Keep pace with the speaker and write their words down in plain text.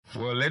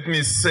Well, let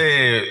me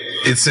say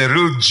it's a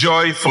real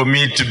joy for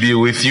me to be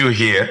with you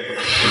here,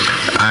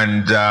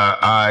 and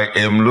I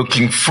am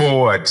looking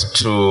forward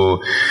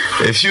to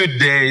a few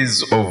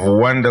days of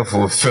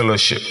wonderful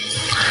fellowship.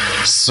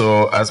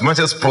 So as much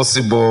as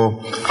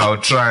possible, I'll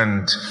try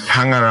and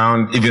hang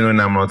around even when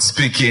I'm not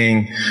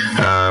speaking,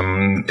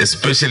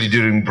 especially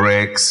during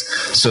breaks,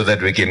 so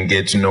that we can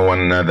get to know one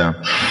another.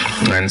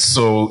 And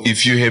so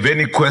if you have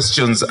any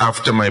questions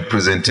after my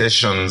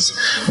presentations,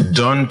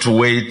 don't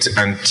wait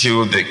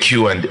until the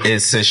Q&A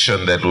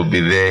session that will be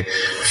there.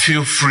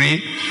 Feel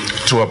free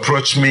to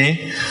approach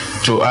me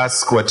to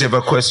ask whatever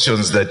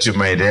questions that you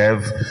might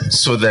have,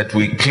 so that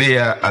we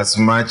clear as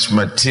much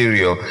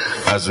material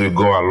as we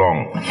go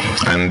along.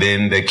 And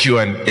then the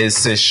Q&A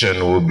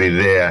session will be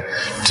there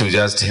to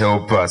just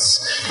help us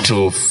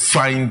to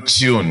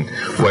fine-tune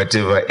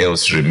whatever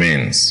else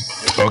remains.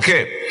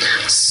 Okay,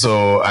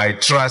 so I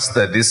trust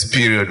that this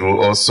period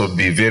will also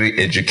be very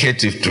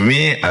educative to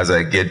me as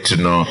I get to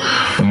know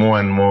more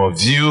and more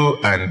of you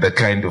and the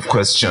kind of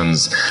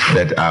questions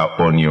that are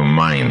on your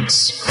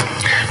minds.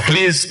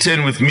 Please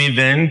turn with me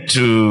then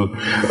to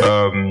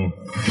 1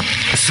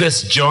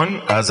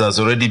 John, as has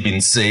already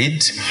been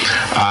said.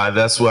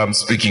 That's where I'm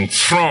speaking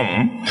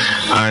from.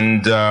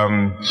 And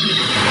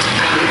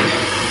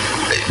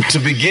to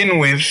begin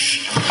with,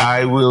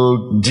 I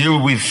will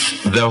deal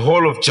with the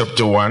whole of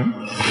chapter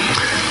 1.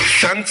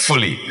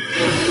 Thankfully,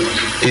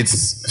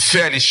 it's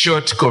fairly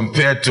short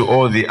compared to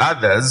all the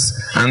others,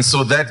 and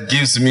so that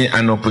gives me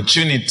an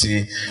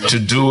opportunity to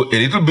do a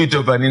little bit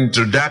of an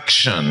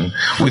introduction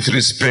with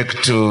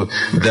respect to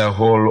the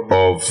whole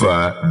of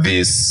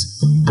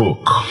this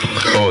book,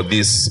 or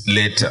this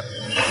letter.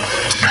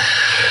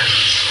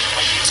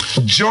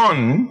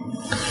 John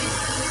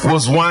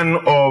was one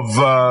of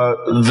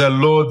the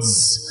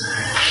Lord's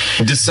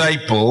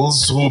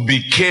disciples who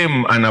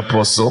became an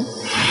apostle.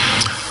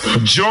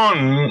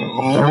 John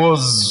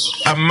was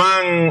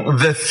among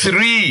the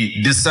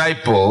 3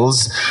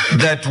 disciples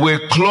that were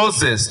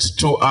closest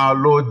to our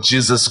Lord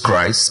Jesus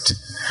Christ.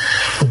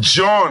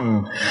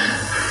 John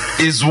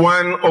is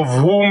one of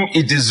whom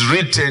it is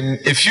written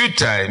a few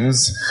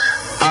times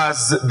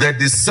as the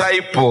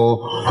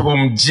disciple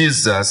whom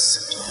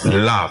Jesus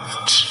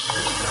loved.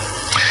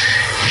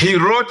 He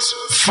wrote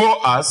for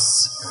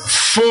us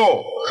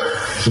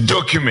 4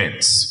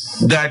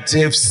 documents that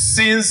have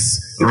since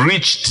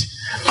reached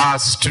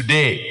us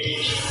today.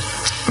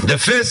 The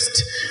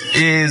first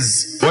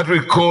is what we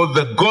call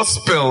the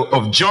Gospel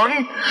of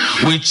John,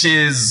 which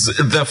is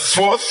the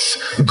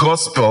 4th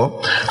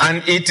Gospel,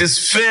 and it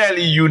is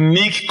fairly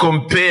unique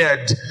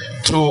compared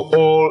to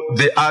all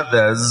the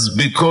others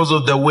because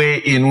of the way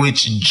in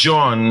which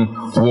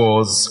John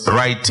was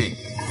writing.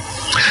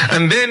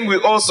 And then we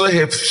also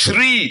have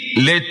 3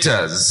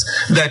 letters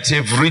that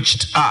have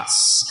reached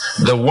us.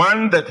 The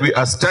one that we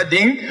are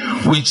studying,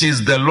 which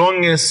is the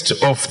longest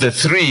of the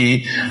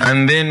 3,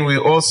 and then we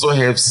also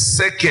have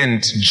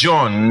 2nd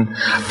John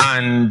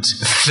and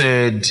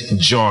 3rd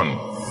John.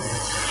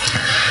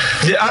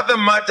 The other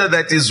matter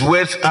that is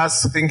worth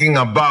us thinking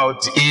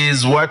about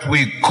is what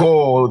we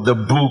call the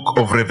book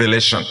of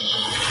Revelation,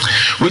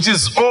 which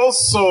is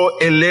also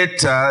a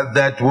letter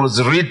that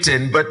was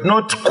written, but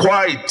not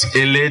quite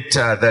a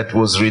letter that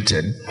was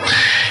written.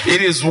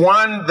 It is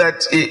one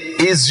that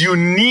is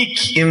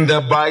unique in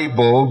the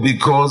Bible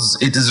because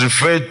it is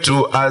referred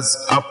to as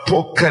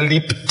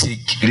apocalyptic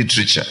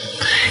literature.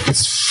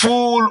 It's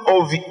full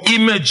of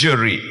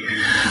imagery,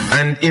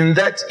 and in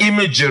that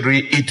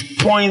imagery it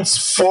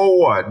points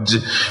forward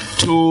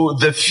to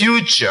the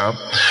future,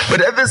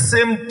 but at the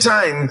same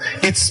time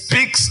it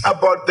speaks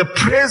about the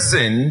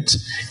present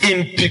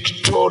in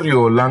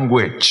pictorial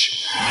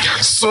language,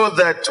 so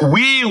that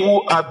we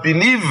who are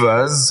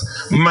believers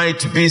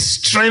might be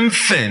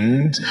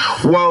strengthened,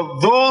 while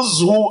those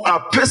who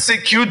are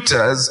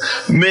persecutors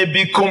may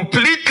be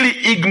completely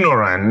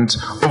ignorant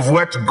of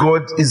what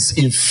God is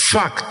in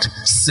fact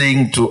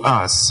saying to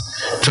us,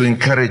 to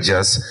encourage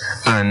us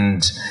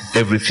and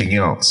everything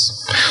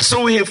else.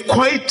 So we have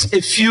quite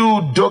a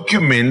few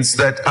documents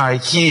that are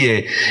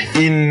here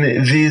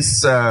in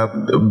this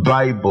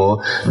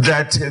Bible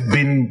that have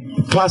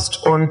been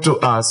passed on to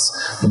us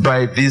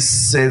by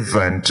this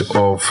servant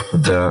of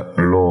the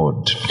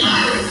Lord.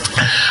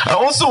 I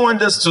also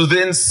want us to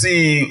then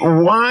see,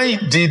 why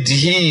did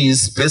he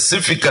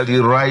specifically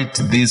write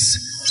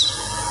this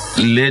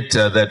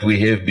letter that we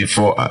have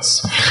before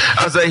us?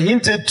 As I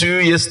hinted to you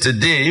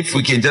yesterday, if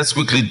we can just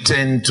quickly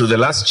turn to the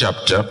last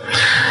chapter,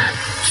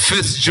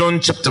 1 John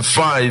chapter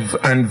 5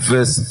 and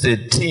verse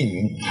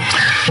 13.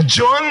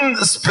 John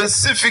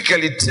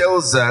specifically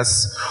tells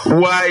us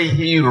why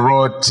he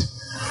wrote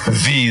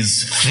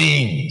these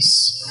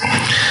things.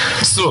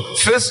 So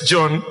 1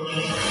 John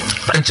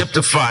and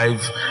chapter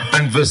 5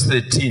 and verse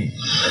 13.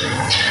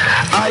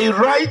 I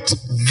write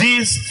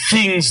these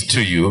things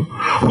to you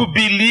who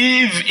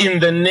believe in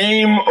the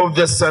name of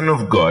the Son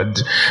of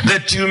God,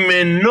 that you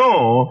may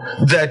know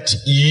that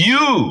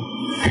you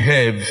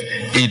have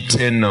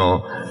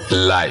eternal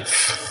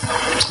life.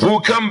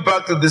 We'll come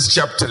back to this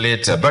chapter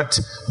later, but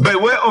by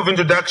way of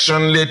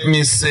introduction, let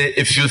me say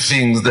a few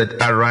things that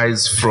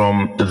arise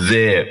from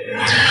there.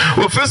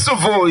 Well, first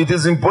of all, it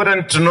is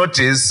important to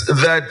notice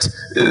that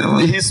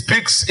he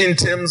speaks in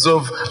terms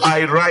of,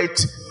 I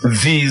write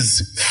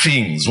these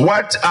things.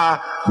 What are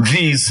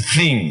these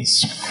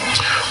things?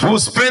 We'll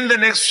spend the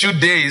next few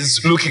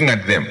days looking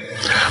at them.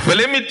 But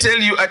let me tell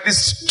you at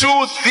least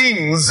two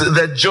things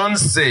that John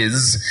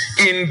says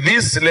in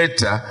this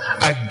letter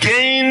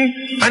again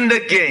and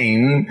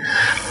again,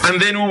 and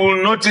then we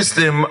will notice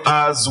them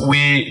as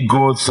we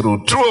go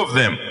through. Two of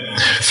them.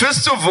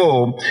 First of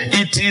all,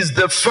 it is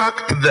the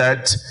fact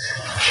that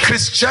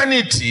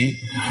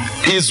Christianity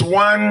is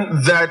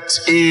one that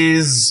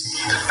is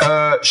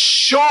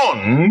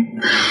shown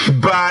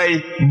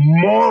by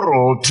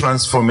moral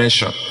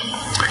transformation.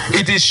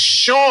 It is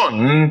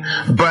shown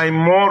by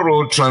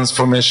moral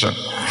transformation.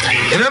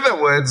 In other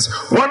words,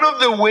 one of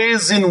the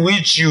ways in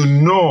which you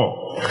know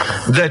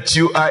that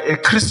you are a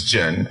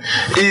Christian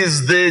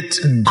is that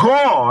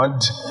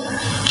God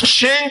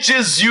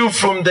changes you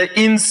from the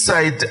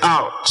inside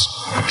out,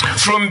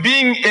 from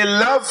being a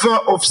lover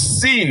of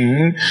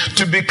sin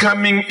to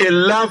becoming a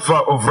lover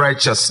of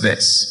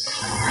righteousness.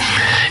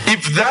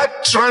 If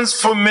that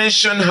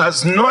transformation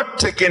has not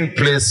taken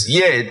place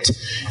yet,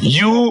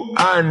 you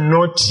are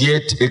not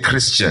yet a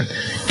Christian.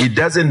 It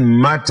doesn't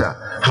matter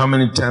how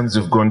many times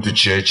you've gone to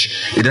church.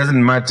 It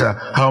doesn't matter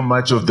how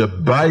much of the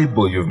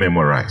Bible you've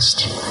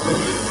memorized.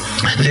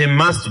 There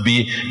must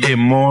be a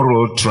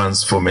moral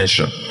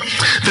transformation.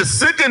 The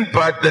second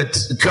part that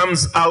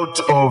comes out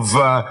of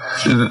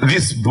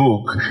this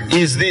book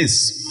is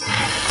this,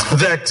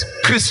 that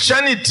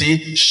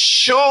Christianity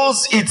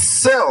shows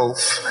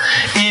itself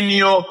in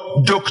your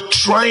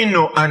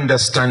doctrinal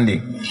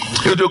understanding.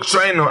 Your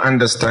doctrinal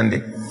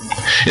understanding.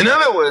 In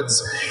other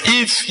words,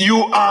 if you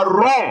are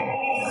wrong,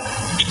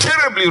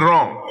 terribly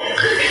wrong,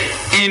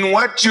 in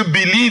what you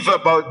believe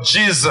about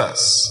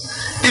Jesus,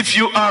 if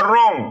you are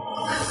wrong,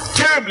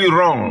 terribly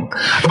wrong,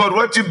 about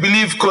what you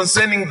believe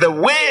concerning the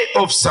way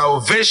of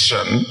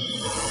salvation,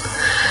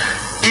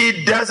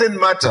 it doesn't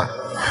matter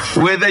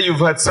whether you've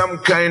had some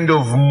kind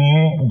of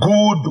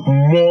good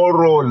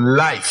moral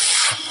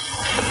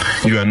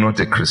life, you are not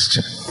a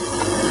Christian.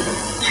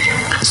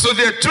 So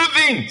there are two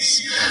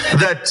things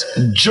that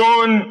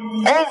John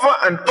over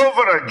and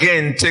over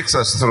again takes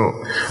us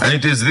through. And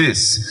it is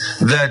this,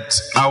 that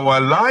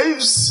our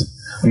lives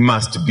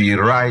must be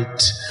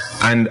right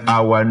and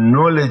our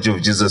knowledge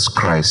of Jesus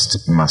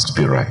Christ must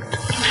be right.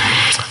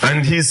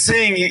 And he's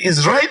saying he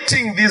is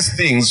writing these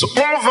things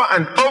over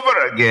and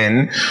over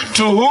again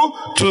to who?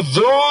 To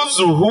those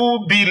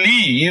who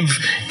believe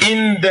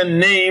in the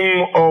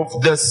name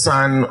of the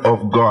Son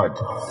of God.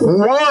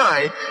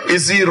 Why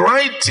is he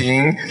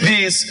writing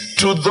this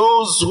to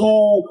those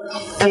who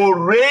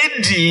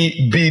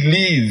already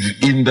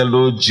believe in the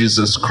Lord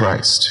Jesus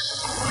Christ?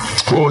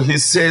 Well, he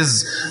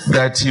says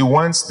that he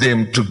wants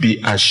them to be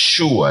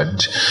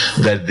assured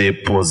that they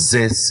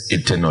possess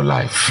eternal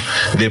life.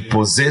 They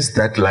possess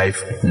that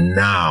life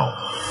now.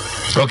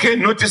 Okay,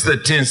 notice the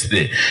tense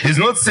there. He's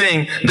not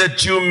saying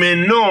that you may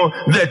know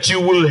that you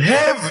will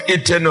have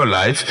eternal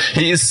life.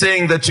 He is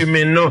saying that you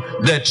may know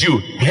that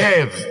you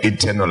have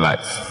eternal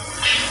life.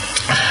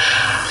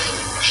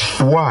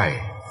 Why?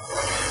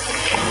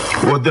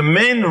 Well, the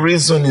main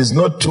reason is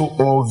not too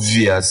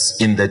obvious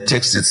in the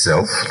text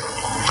itself.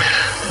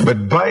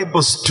 But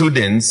Bible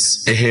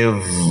students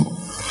have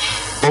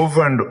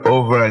over and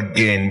over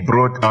again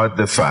brought out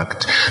the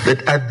fact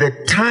that at the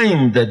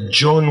time that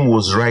John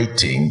was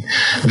writing,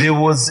 there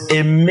was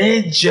a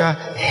major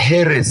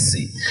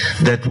heresy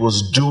that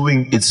was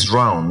doing its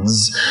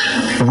rounds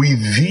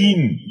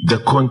within the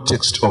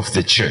context of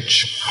the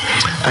church.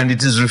 And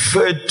it is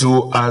referred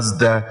to as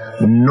the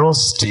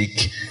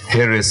Gnostic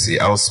heresy.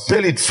 I'll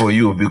spell it for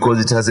you because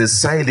it has a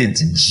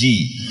silent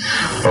G.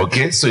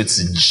 Okay, so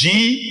it's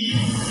G-N-O-S-T,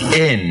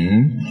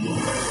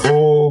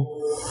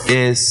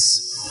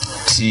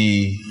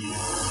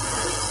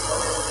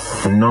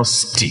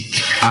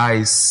 Gnostic,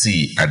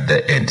 I-C at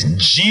the end.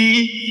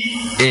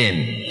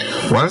 G-N.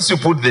 Once you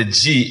put the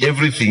G,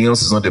 everything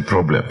else is not a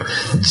problem.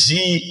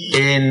 G-N-O-S-T-I-C.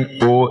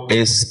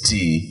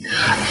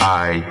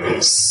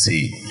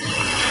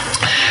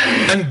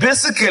 And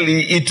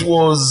basically it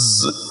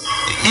was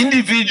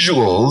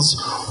individuals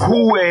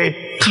who were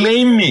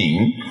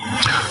claiming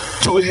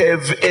to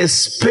have a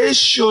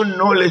special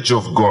knowledge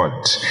of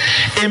God,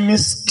 a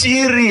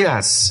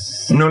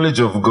mysterious knowledge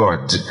of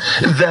God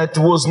that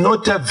was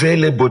not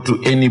available to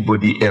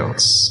anybody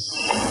else.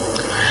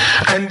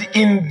 And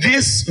in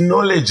this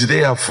knowledge,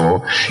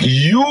 therefore,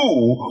 you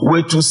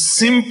were to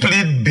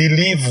simply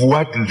believe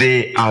what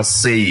they are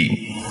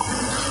saying.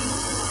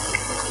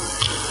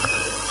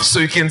 So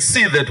you can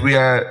see that we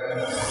are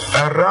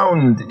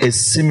around a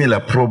similar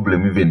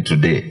problem even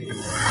today,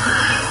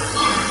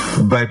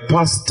 by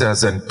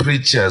pastors and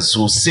preachers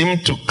who seem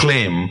to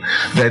claim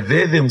that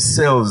they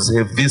themselves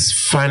have this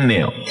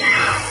funnel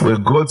where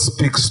God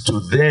speaks to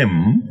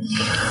them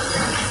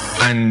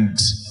and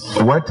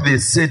what they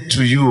said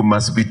to you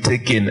must be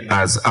taken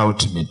as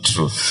ultimate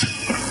truth.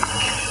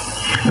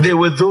 They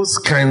were those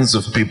kinds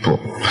of people.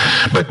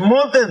 But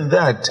more than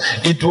that,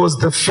 it was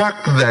the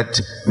fact that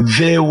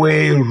they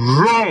were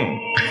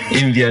wrong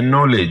in their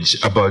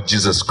knowledge about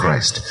Jesus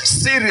Christ.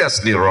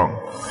 Seriously wrong.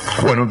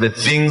 One of the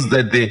things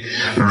that they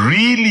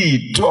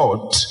really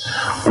taught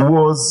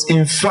was,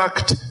 in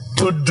fact,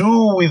 to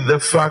do with the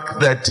fact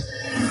that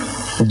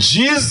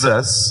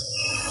Jesus,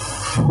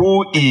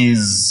 who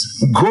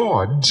is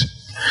God,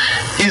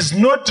 is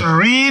not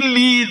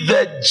really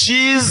the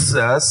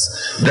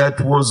Jesus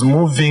that was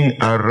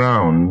moving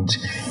around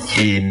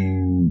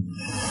in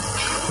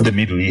the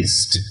Middle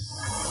East.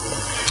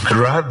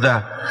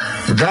 Rather,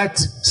 that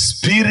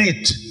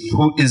Spirit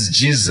who is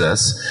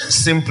Jesus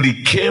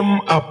simply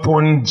came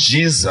upon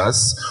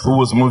Jesus, who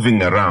was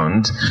moving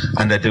around,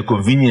 and at a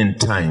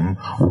convenient time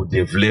would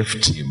have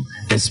left him,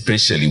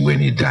 especially when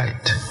he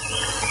died.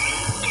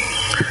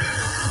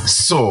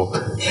 So,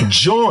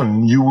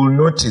 John, you will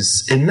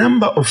notice a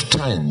number of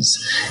times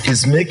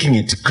is making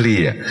it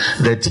clear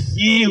that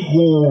he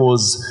who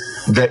was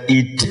the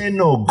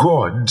eternal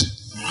God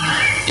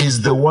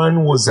is the one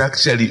who was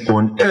actually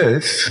on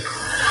earth,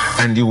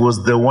 and he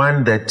was the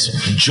one that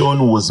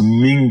John was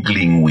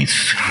mingling with.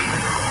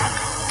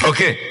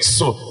 Okay,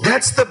 so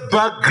that's the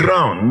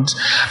background,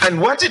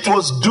 and what it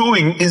was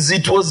doing is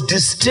it was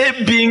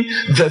disturbing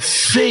the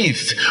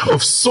faith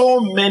of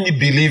so many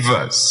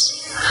believers.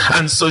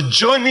 And so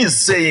John is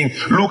saying,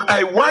 look,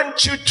 I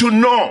want you to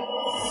know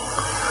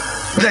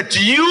that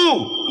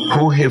you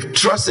who have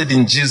trusted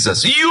in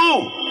Jesus,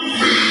 you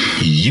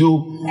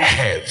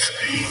have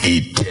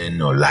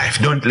eternal life.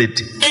 Don't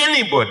let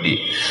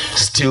anybody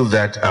steal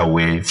that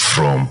away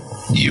from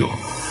you.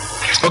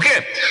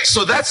 Okay,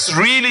 so that's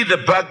really the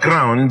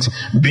background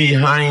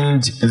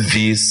behind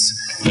this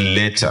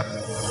letter.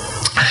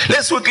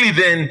 Let's quickly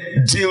then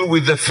deal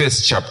with the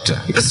first chapter.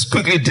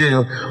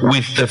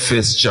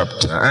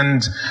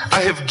 And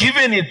I have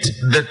given it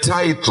the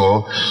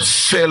title,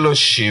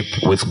 Fellowship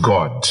with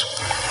God.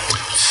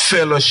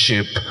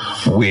 Fellowship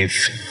with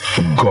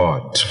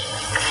God.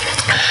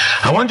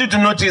 I want you to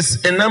notice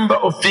a number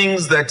of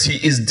things that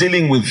he is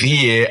dealing with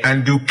here,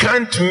 and you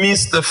can't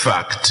miss the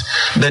fact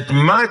that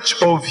much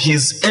of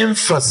his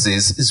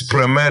emphasis is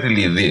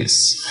primarily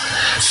this: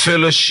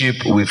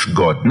 fellowship with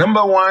God.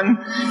 Number one,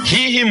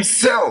 he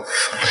himself,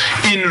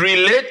 in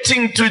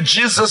relating to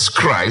Jesus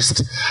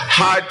Christ,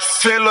 had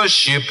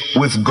fellowship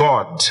with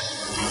God.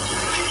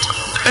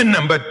 And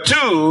number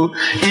two,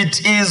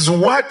 it is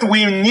what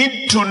we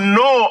need to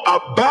know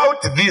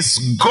about this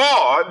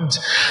God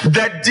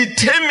that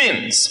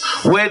determines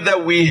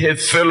whether we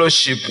have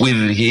fellowship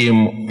with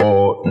him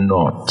or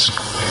not.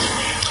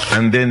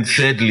 And then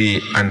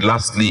thirdly and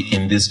lastly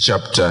in this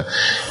chapter,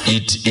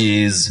 it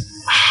is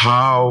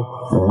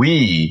how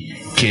we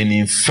can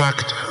in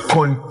fact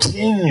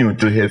continue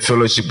to have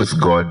fellowship with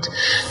God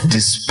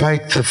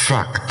despite the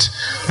fact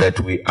that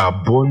we are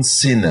born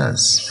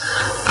sinners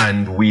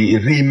and we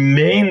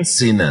remain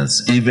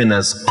sinners even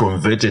as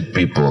converted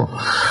people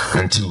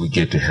until we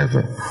get to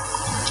heaven.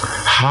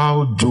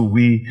 How do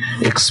we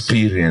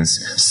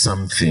experience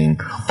something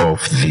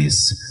of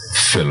this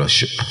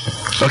fellowship?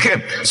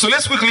 Okay, so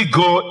let's quickly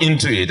go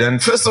into it.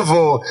 And first of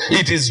all,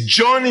 it is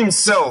John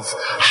himself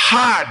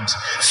had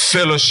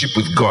fellowship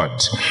with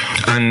God.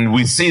 And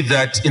we see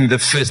that in the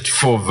first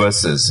 4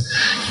 verses.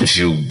 If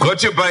you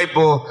got your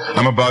Bible,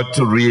 I'm about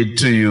to read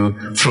to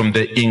you from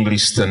the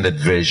English Standard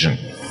Version.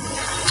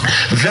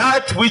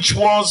 That which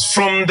was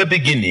from the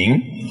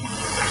beginning,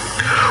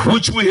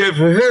 which we have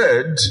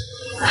heard,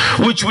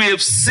 which we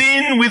have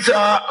seen with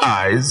our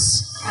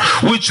eyes,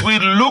 which we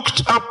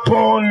looked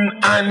upon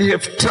and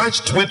have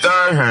touched with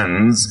our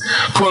hands,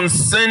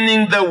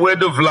 concerning the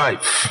word of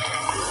life.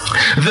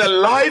 The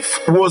life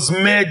was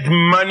made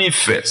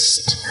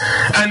manifest,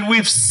 and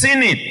we've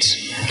seen it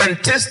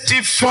and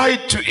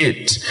testified to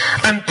it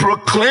and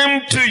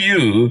proclaimed to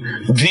you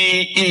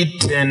the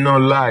eternal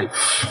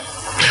life,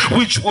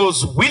 which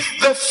was with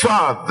the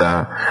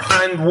Father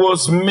and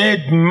was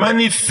made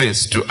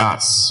manifest to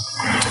us.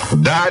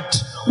 That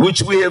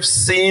which we have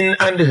seen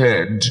and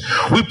heard,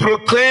 we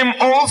proclaim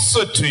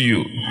also to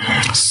you,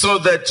 so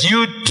that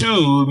you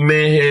too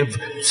may have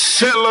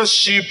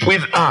fellowship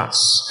with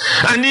us.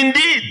 And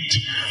indeed,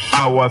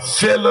 our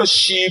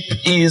fellowship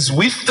is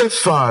with the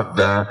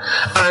Father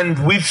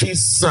and with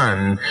his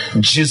Son,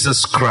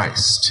 Jesus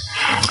Christ.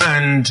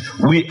 And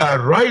we are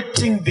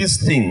writing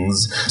these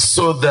things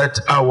so that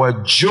our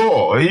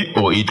joy,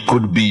 or it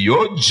could be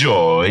your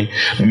joy,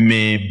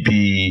 may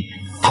be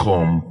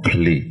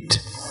complete.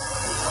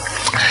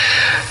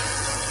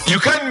 You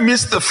can't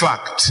miss the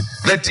fact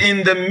that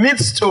in the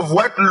midst of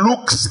what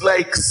looks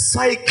like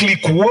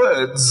cyclic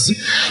words,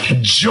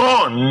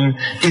 John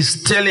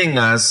is telling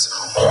us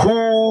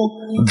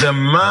who the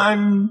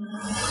man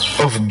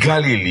of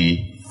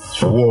Galilee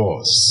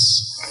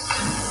was.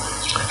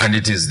 And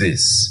it is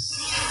this: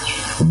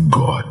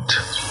 God.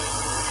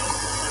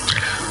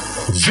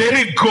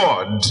 Very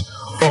God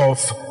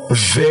of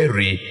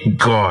very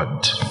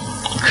God.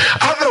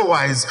 Otherwise,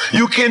 Otherwise,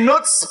 you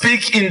cannot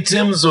speak in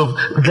terms of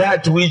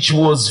that which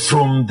was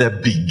from the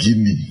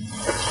beginning.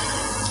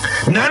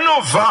 None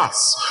of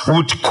us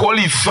would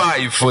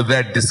qualify for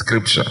that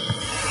description,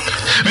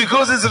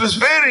 because it's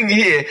referring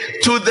here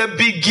to the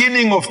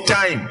beginning of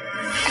time.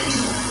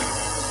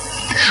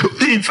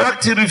 In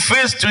fact, he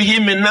refers to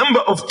him a number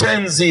of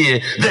times here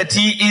that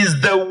he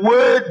is the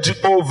word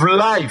of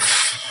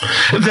life,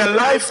 the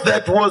life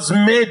that was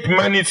made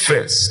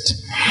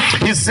manifest.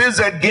 He says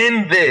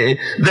again there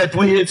that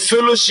we have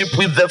fellowship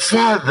with the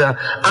Father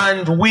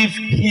and with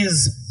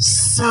his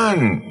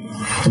Son,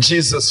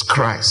 Jesus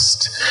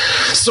Christ.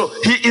 So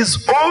he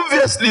is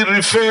obviously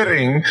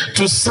referring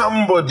to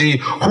somebody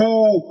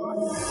who,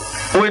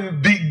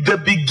 when the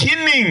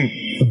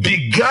beginning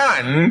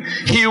began,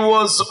 he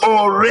was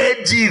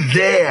already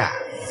there.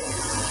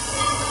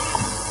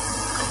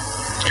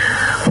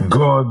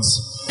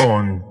 God's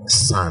own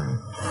Son,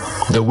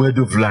 the word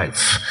of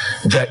life,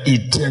 the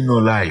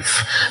eternal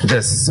life,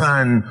 the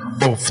Son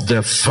of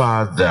the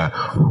Father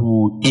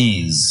who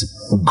is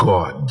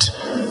God.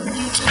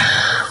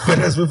 But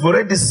as we've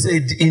already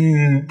said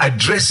in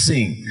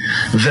addressing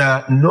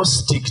the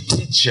Gnostic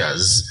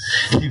teachers,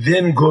 he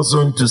then goes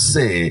on to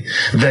say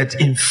that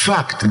in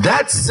fact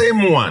that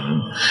same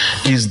one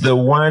is the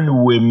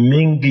one we're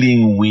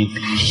mingling with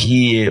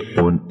here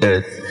on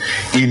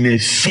earth in a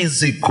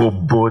physical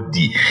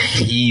body.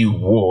 He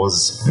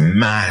was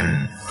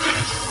man.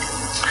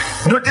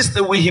 Notice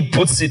the way he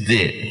puts it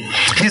there.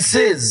 He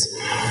says,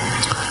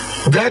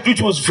 that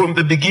which was from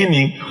the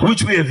beginning,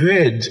 which we have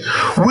heard,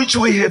 which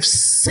we have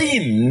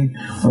seen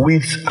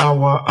with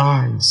our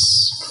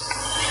eyes,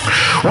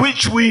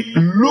 which we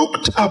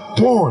looked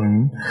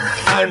upon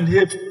and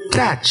have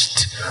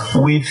touched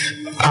with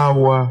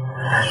our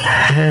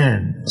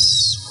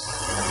hands.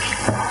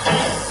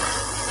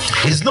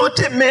 He's not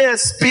a mere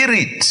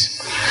spirit,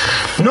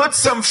 not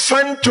some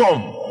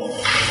phantom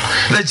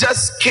that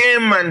just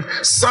came and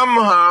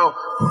somehow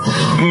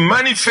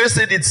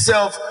manifested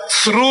itself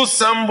through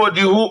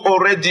somebody who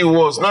already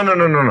was. No.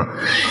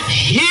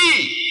 He,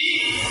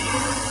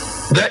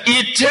 the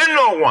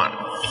eternal one,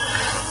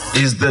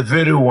 is the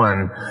very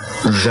one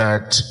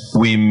that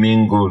we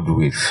mingled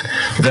with,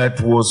 that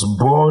was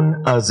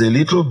born as a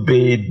little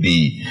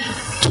baby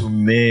to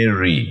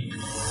Mary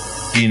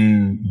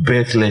in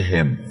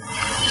Bethlehem,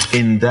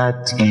 in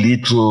that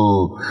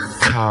little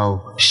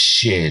cow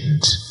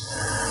shed,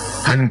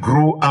 and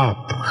grew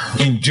up,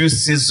 in due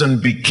season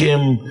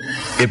became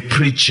a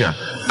preacher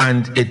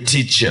and a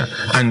teacher,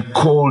 and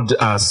called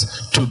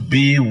us to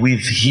be with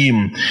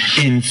him,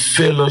 in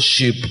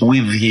fellowship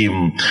with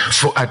him,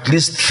 for at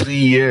least 3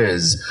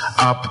 years,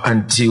 up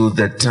until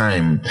the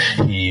time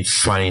he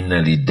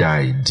finally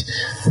died.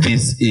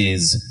 This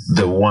is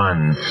the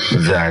one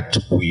that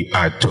we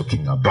are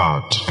talking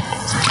about.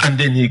 And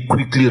then he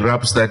quickly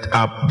wraps that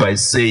up by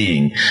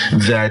saying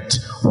that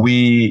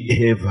we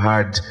have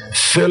had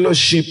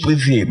fellowship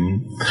with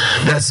him.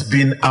 That's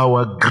been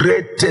our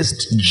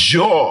greatest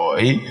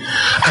joy,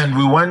 and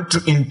we want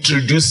to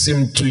introduce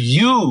him to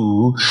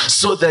you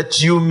so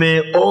that you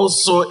may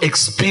also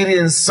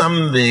experience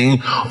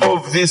something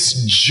of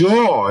this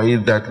joy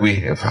that we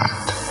have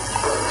had.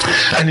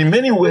 And in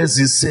many ways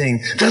he's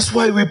saying, that's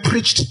why we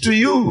preached to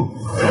you.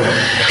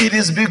 It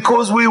is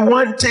because we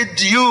wanted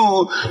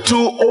you to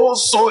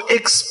also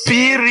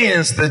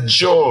experience the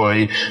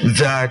joy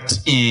that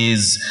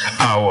is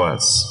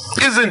ours.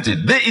 Isn't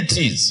it? There it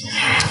is.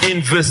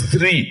 In verse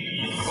 3.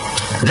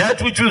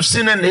 That which we've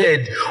seen and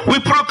heard, we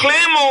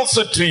proclaim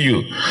also to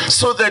you,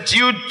 so that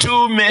you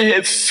too may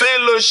have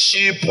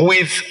fellowship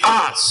with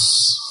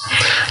us.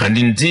 And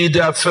indeed,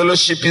 our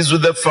fellowship is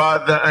with the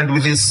Father and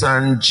with his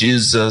Son,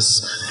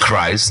 Jesus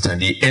Christ.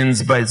 And he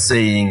ends by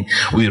saying,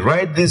 we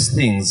write these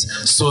things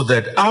so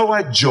that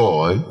our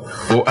joy,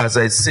 or as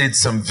I said,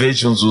 some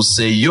versions will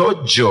say,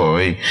 your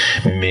joy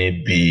may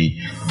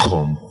be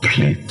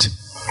complete.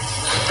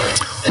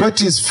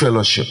 What is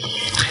fellowship?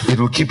 It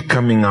will keep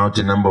coming out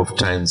a number of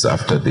times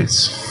after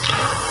this.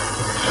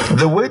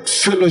 The word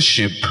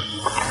fellowship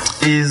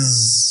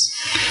is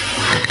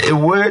a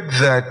word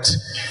that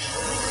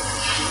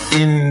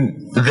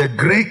in the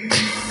Greek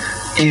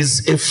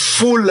is a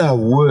fuller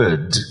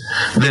word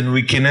than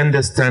we can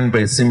understand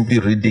by simply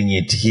reading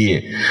it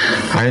here.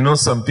 I know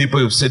some people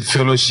have said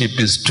fellowship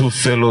is two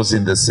fellows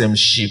in the same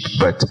ship,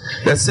 but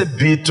that's a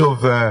bit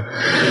of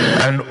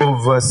an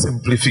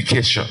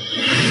oversimplification.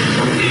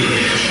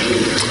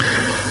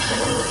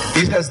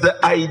 It has the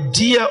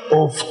idea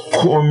of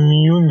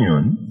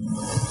communion.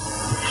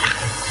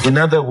 In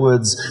other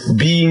words,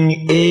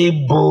 being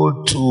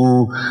able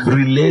to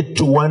relate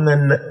to one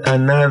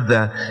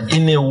another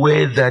in a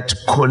way that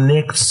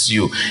connects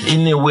you,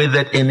 in a way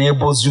that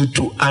enables you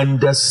to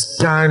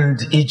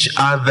understand each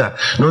other,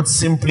 not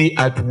simply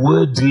at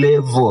word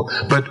level,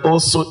 but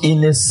also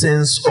in a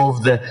sense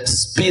of the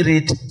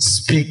spirit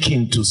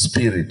speaking to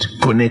spirit,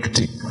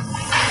 connecting.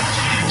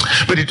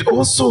 But it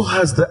also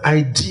has the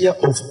idea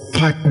of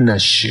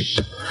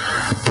partnership.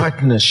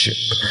 Partnership.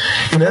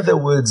 In other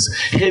words,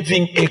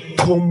 having a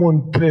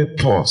common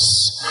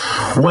purpose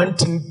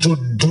wanting to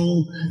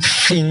do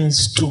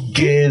things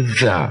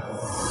together,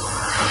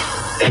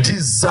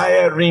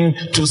 desiring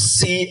to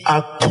see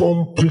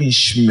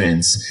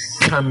accomplishments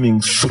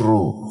coming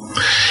through.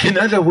 In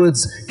other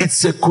words,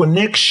 it's a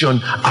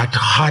connection at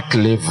heart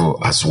level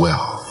as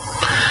well.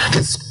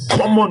 This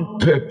common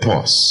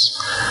purpose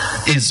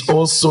is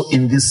also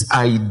in this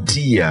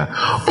idea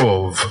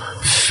of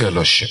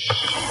fellowship.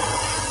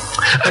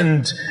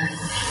 And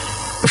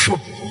for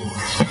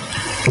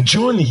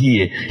John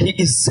here, he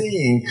is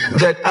saying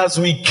that as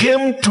we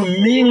came to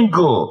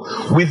mingle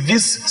with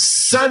this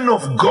Son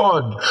of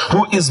God,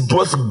 who is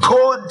both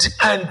God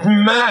and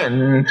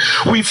man,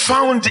 we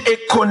found a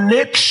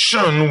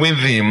connection with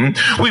him.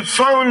 We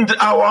found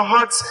our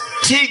hearts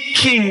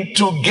ticking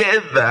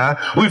together.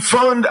 We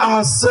found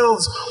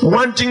ourselves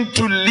wanting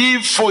to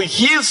live for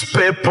his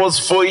purpose,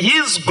 for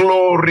his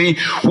glory.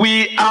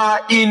 We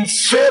are in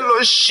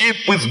fellowship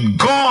with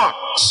God.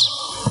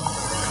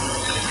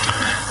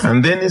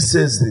 And then he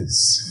says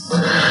this,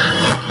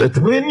 that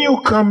when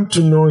you come to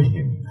know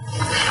him,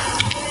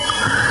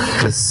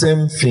 the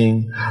same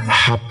thing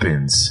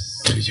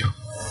happens to you.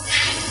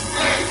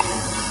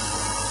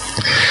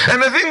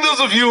 And I think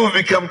those of you who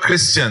become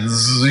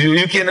Christians,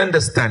 you can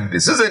understand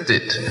this, isn't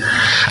it?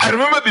 I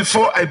remember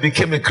before I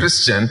became a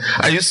Christian,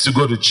 I used to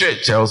go to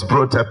church. I was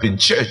brought up in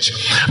church.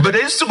 But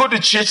I used to go to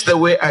church the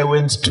way I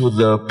went to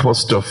the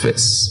post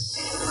office.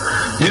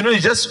 You know,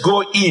 you just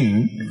go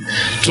in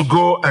to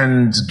go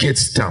and get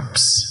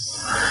stamps.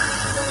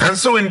 And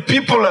so when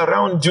people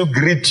around you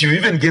greet you, you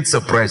even get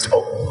surprised.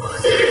 Oh,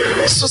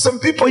 so some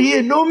people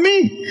here know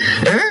me.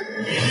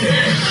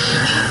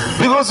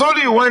 Because all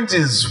you want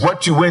is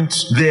what you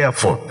went there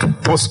for, to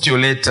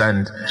postulate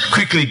and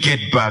quickly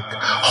get back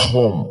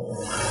home.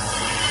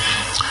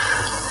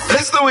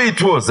 That's the way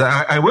it was.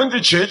 I went to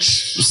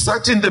church,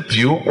 sat in the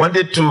pew,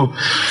 wanted to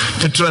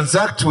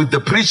transact with the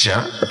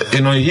preacher,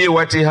 hear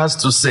what he has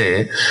to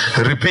say,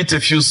 repeat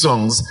a few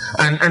songs,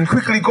 and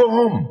quickly go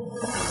home.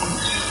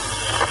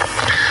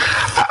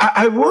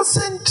 I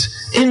wasn't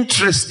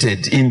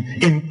interested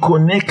in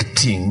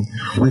connecting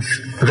with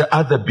the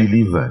other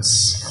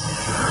believers.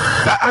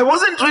 I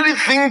wasn't really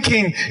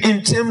thinking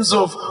in terms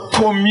of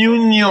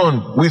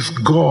communion with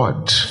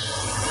God.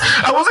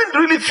 I wasn't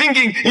really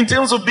thinking in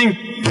terms of being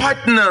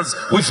partners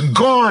with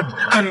God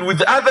and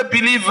with other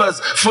believers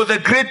for the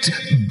great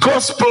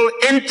gospel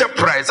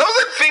enterprise. I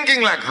wasn't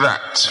thinking like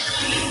that.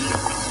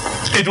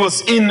 It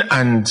was in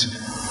and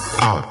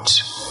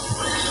out.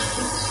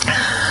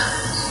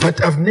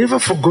 But I've never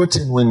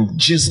forgotten when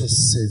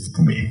Jesus saved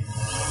me.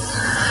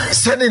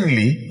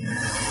 Suddenly,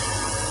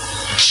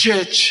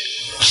 church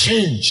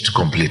changed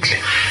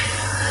completely.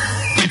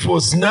 It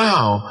was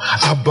now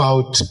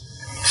about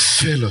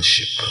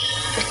fellowship.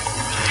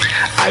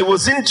 I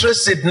was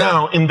interested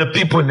now in the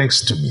people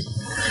next to me.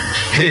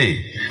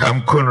 Hey,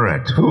 I'm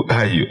Conrad. Who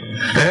are you?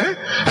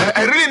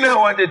 I really now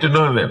wanted to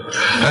know them.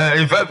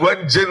 In fact,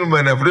 one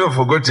gentleman, I've never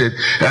forgotten,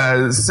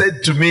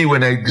 said to me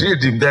when I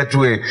greeted him that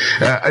way,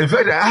 in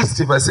fact, I asked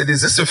him, I said,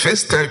 is this the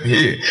first time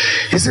here?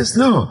 He says,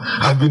 no,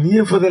 I've been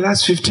here for the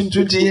last 15,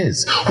 20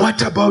 years.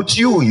 What about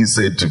you? He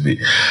said to me.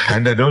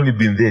 And I'd only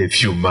been there a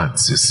few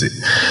months, you see.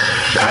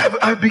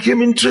 I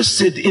became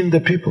interested in the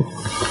people.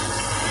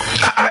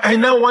 I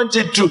now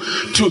wanted to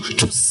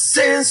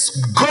sense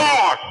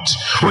God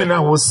when I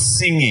was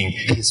singing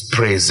his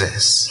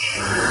praises.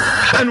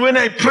 And when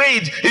I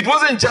prayed, it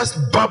wasn't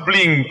just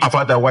bubbling, Our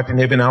Father, what in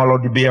heaven,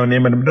 hallowed be your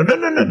name. No.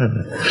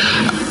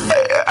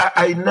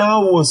 I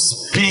now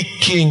was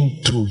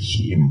speaking to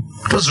him.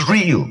 It was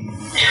real,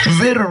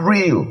 very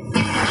real.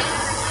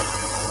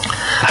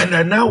 And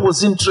I now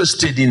was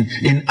interested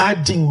in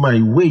adding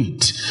my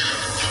weight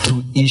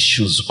to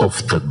issues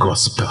of the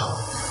gospel.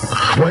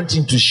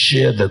 Wanting to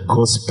share the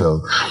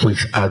gospel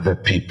with other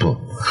people,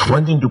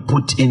 wanting to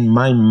put in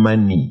my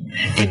money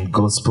in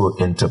gospel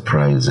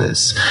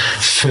enterprises.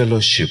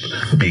 Fellowship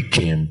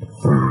became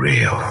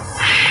real.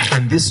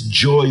 And this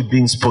joy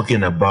being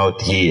spoken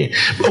about here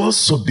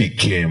also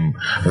became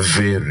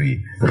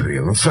very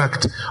real. In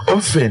fact,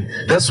 often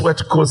that's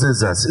what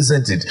causes us,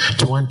 isn't it,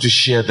 to want to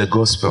share the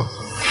gospel.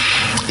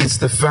 It's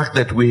the fact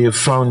that we have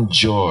found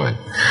joy,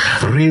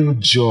 real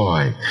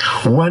joy,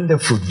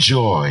 wonderful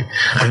joy,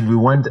 and we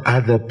want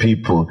other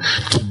people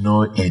to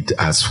know it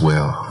as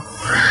well.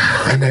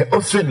 And I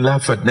often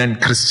laugh at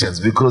non-Christians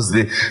because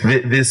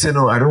they say,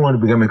 no, I don't want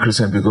to become a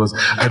Christian because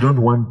I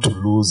don't want to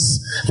lose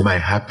my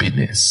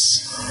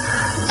happiness.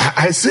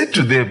 I said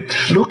to them,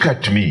 look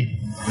at me.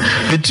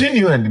 Between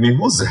you and me,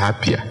 who's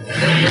happier?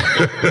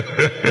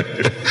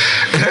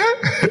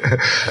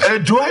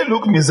 Do I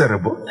look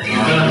miserable?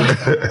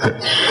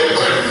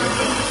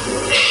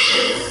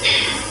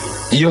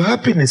 Your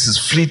happiness is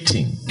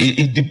fleeting.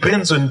 It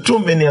depends on too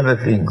many other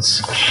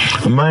things.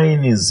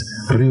 Mine is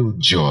real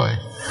joy,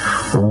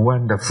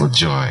 wonderful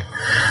joy.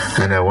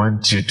 And I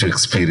want you to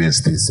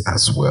experience this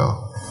as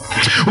well.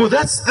 Well,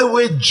 that's the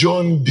way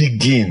John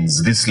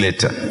begins this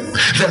letter.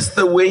 That's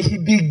the way he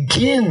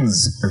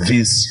begins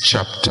this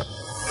chapter.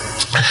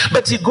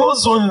 But he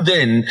goes on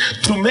then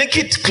to make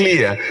it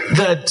clear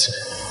that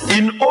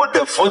in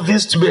order for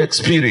this to be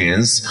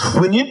experienced,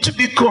 we need to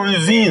be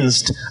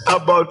convinced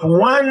about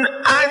one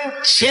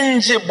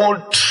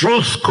unchangeable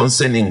truth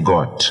concerning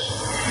God.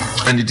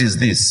 And it is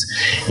this: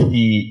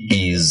 He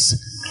is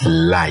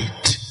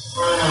light.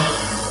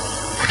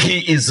 He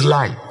is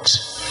light.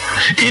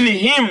 In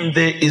Him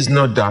there is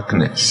no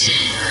darkness.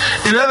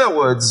 In other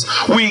words,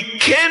 we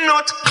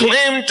cannot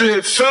claim to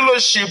have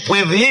fellowship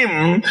with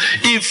Him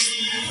if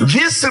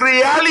this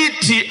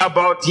reality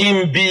about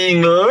Him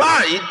being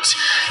light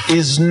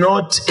is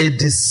not a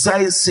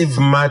decisive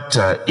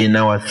matter in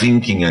our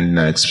thinking and in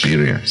our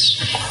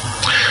experience.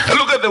 And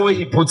look at the way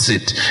he puts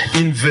it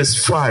in verse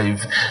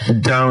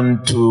 5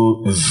 down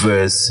to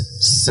verse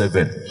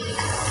 7.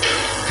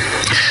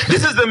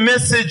 This is the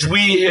message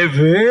we have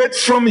heard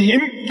from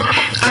Him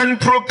and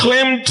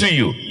proclaimed to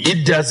you.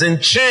 It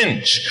doesn't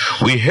change.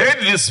 We heard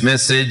this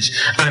message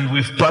and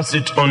we've passed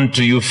it on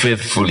to you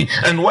faithfully.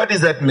 And what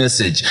is that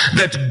message?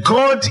 That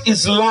God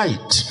is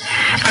light,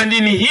 and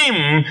in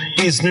Him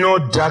is no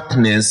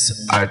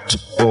darkness at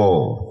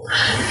all.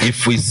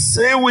 If we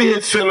say we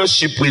have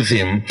fellowship with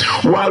Him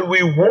while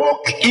we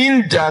walk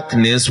in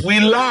darkness, we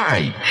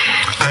lie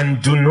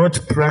and do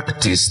not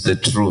practice the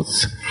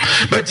truth.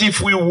 But if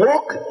we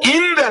walk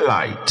in the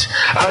light,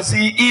 as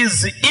He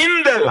is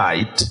in the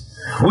light,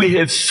 we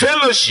have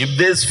fellowship.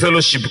 There's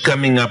fellowship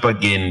coming up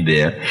again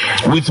there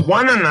with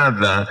one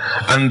another,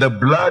 and the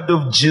blood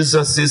of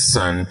Jesus, His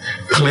Son,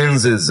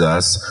 cleanses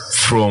us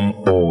from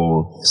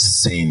all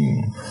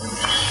sin.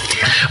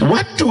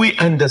 What do we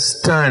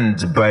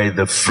understand by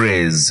the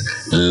phrase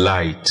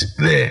light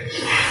there?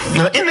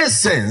 Now, in a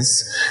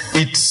sense,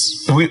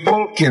 we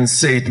all can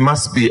say it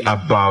must be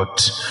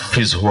about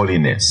His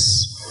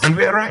holiness. And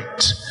we are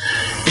right.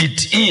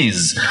 It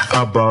is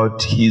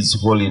about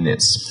His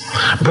holiness.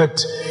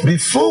 But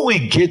before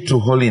we get to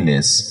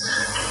holiness,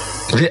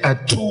 there are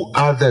two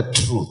other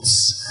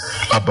truths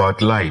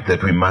about light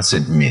that we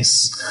mustn't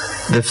miss.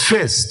 The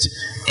first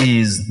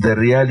is the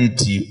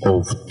reality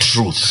of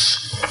truth.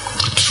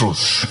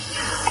 Truth.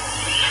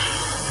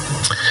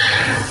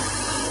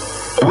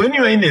 When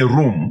you are in a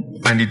room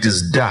and it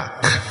is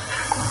dark,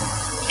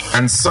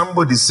 and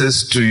somebody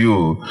says to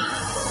you,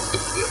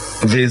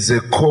 there's a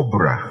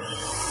cobra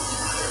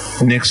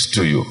next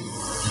to you,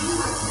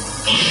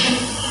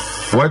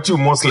 what you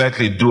most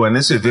likely do,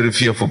 unless you're a very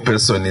fearful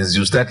person, is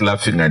you start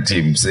laughing at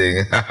him,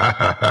 saying,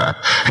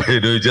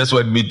 you just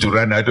want me to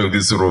run out of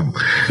this room.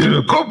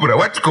 Cobra,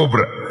 what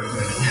cobra?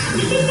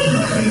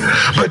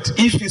 But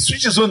if he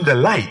switches on the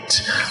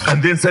light,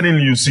 and then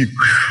suddenly you see,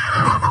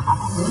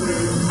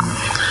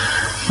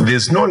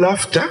 there's no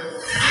laughter.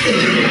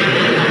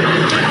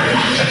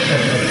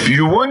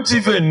 You won't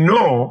even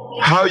know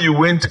how you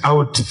went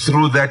out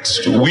through that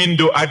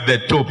window at the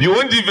top. You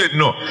won't even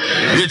know.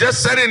 You're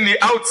just suddenly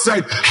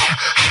outside.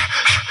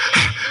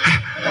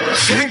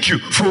 Thank you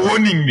for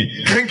warning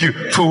me. Thank you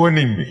for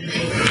warning me.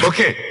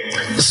 Okay,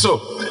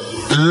 so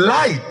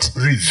light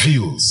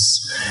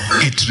reveals.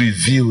 It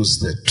reveals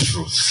the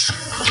truth.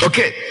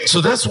 Okay,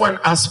 so that's one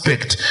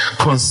aspect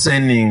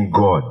concerning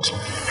God.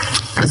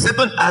 The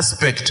second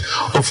aspect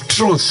of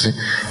truth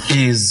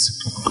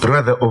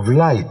of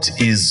light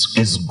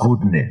is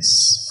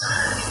goodness.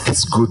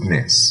 It's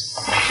goodness.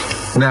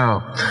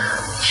 Now,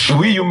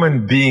 we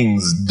human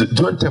beings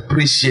don't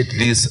appreciate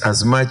this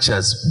as much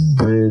as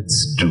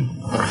birds do.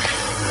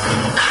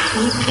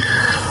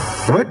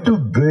 What do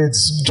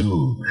birds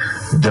do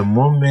the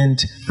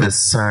moment the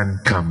sun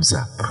comes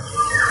up?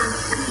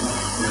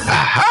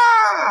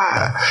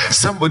 Aha!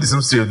 Somebody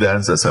seems to have the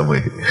answer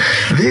somewhere.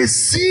 They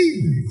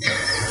sing.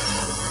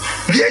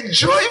 They're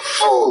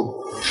joyful.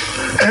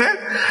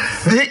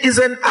 There is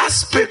an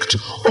aspect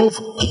of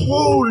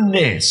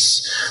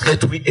wholeness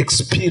that we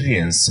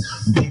experience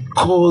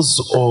because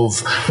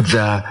of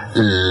the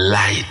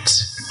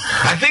light.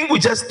 I think we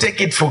just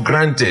take it for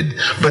granted,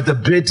 but the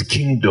bird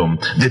kingdom,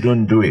 they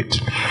don't do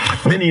it.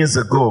 Many years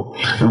ago,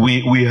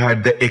 we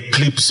had the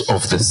eclipse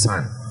of the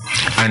sun.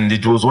 And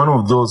it was one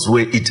of those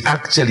where it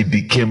actually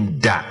became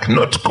dark.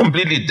 Not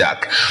completely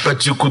dark,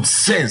 but you could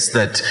sense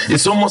that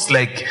it's almost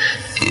like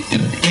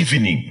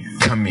evening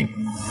coming.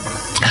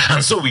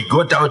 And so we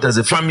got out as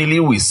a family,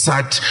 we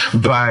sat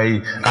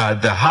by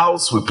the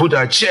house, we put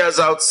our chairs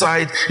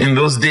outside. In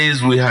those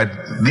days, we had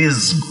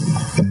these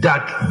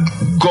dark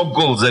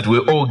goggles that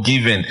were all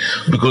given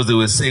because they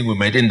were saying we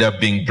might end up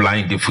being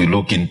blind if we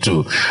look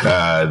into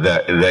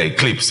the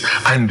eclipse.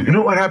 And you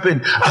know what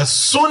happened? As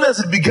soon as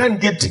it began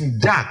getting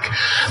dark,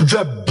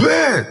 the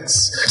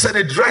birds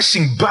started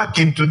rushing back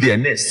into their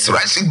nests.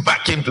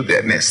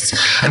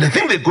 And I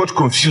think they got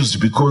confused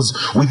because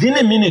within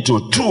a minute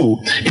or two,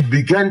 it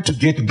began to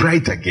get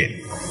bright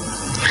again.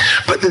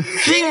 But the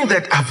thing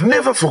that I've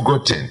never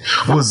forgotten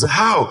was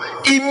how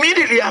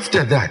immediately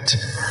after that,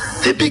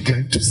 they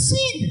began to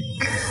sing.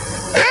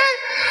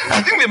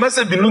 I think they must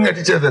have been looking at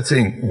each other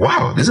saying,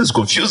 wow, this is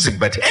confusing,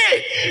 but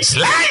hey, it's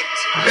light.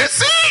 Let's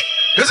sing.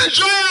 Let's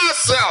enjoy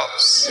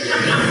ourselves.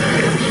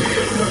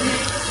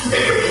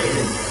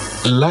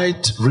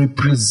 Light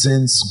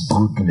represents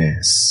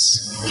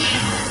goodness.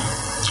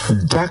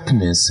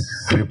 Darkness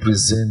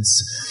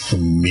represents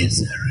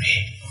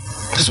misery.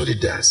 That's what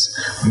it does.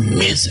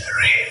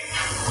 Misery.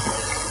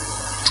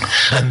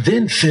 And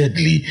then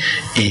thirdly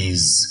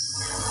is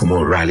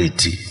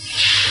morality.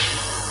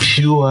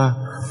 Pure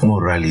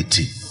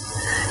morality.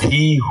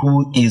 He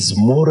who is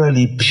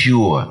morally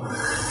pure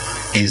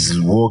is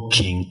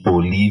walking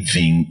or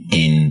living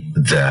in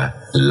the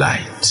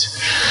light.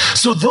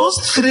 So those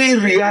three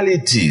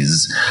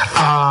realities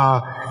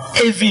are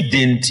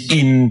evident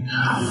in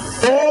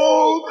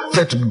all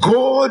that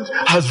God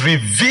has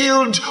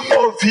revealed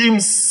of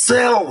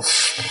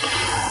himself.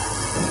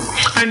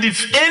 And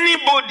if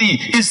anybody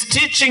is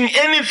teaching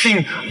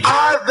anything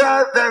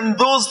other than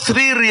those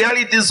three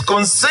realities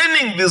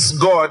concerning this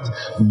God,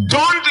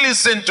 don't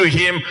listen to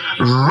him,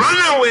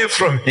 run away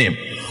from him.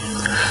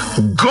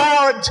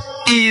 God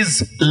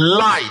is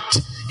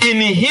light. In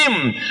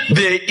him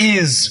there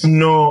is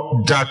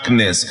no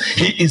darkness.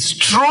 He is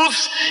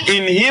truth.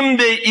 In him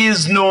there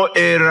is no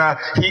error.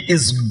 He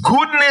is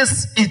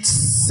goodness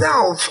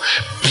itself,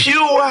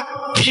 pure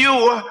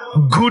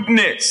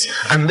goodness.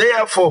 And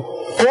therefore,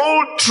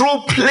 all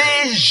true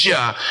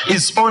pleasure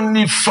is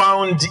only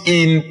found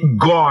in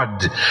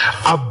God.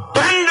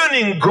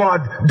 Abandoning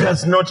God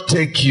does not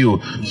take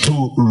you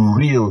to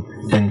real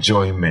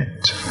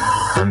enjoyment.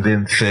 And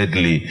then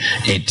thirdly,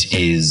 it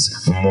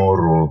is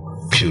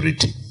moral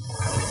purity.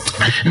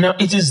 Now,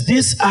 it is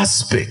this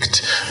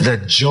aspect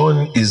that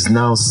John is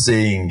now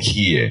saying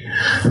here,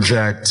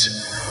 that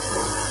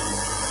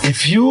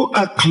if you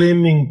are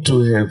claiming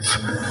to have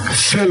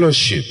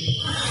fellowship,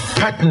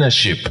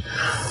 partnership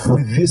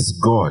with this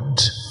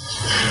God,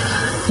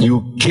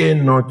 you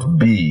cannot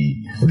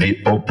be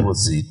the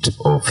opposite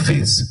of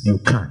this. You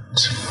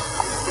can't.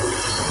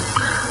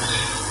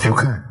 You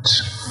can't.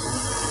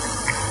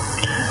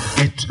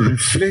 It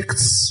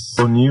reflects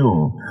on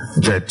you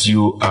that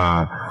you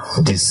are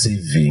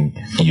deceiving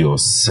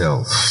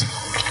yourself.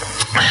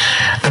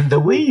 And the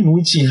way in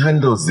which he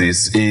handles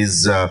this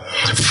is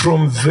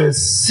from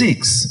verse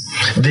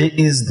 6, there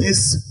is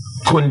this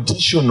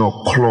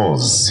conditional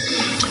clause.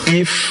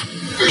 If,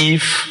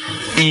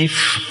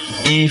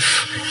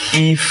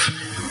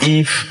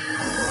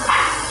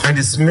 and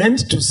it's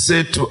meant to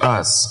say to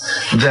us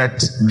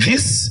that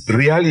this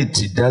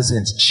reality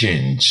doesn't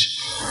change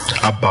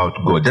about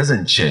God,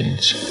 doesn't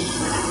change.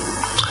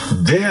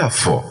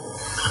 Therefore,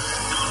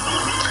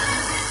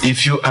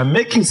 if you are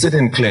making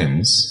certain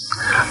claims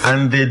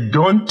and they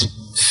don't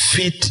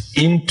fit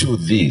into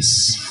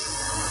this,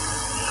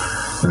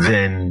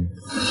 then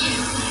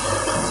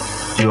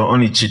you're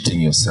only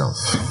cheating yourself.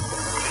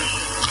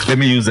 Let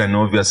me use an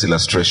obvious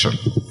illustration.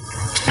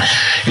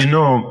 You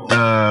know,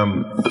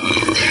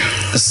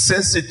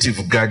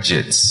 sensitive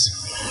gadgets,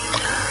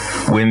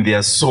 when they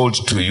are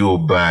sold to you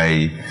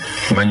by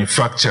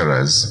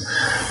manufacturers,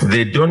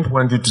 they don't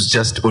want you to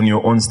just on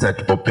your own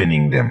start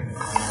opening them.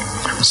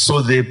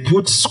 So they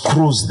put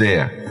screws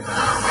there,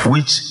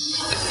 which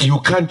you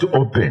can't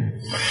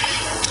open.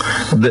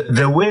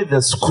 The way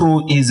the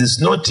screw is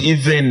not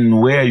even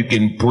where you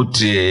can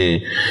put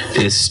a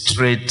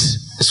straight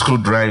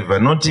screwdriver,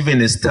 not even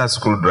a star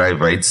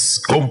screwdriver. It's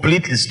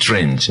completely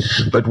strange.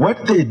 But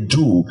what they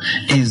do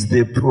is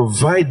they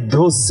provide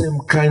those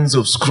same kinds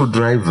of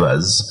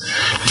screwdrivers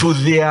to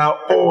their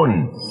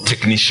own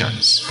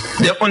technicians.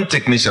 Their own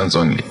technicians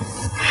only.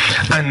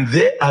 And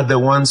they are the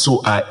ones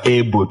who are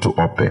able to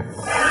open.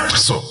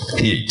 So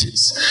here it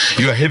is.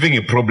 You are having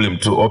a problem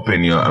to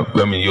open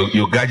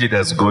your gadget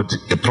has got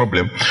a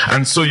problem,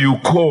 and so you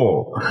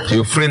call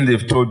your friend.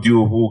 They've told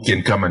you who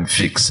can come and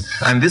fix,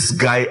 and this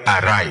guy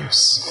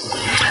arrives,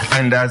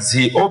 and as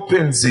he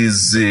opens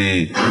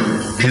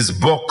his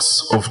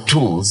box of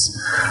tools,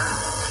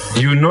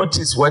 you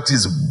notice what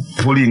he's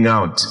pulling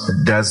out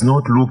does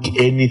not look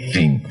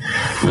anything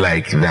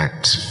like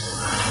that.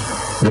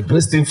 The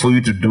best thing for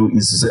you to do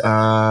is to say,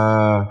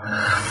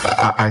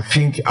 I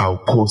think I'll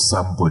call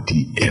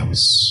somebody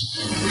else.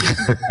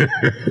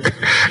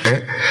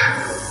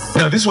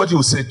 Now, this is what he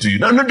will say to you.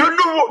 No,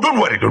 don't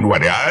worry.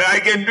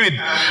 I can do it.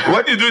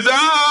 What you do is,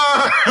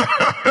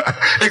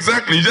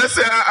 exactly. You just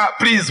say,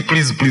 please.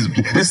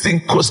 This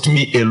thing cost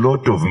me a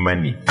lot of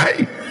money.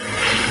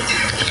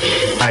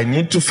 I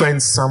need to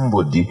find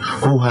somebody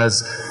who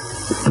has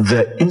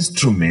the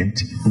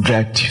instrument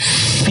that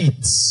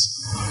fits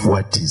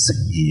what is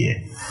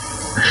here.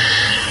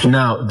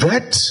 Now,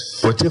 that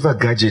whatever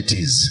gadget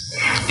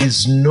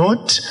is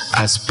not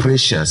as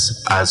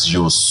precious as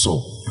your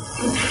soul.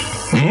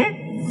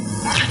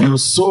 Your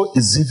soul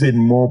is even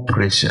more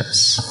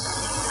precious.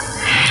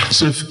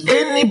 So if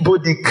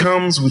anybody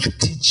comes with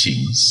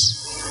teachings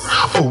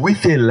or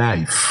with a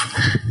life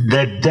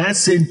that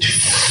doesn't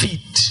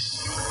fit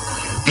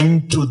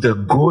into the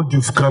God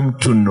you've come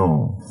to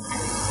know,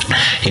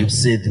 you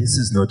say, this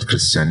is not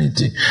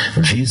Christianity.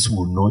 This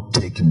will not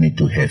take me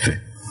to heaven.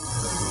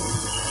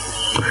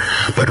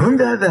 But on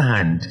the other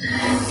hand,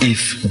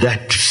 if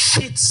that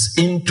fits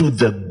into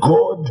the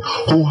God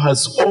who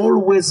has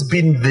always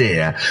been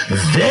there,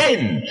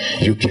 then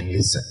you can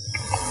listen.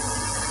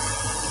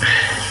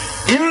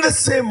 In the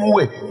same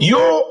way,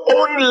 your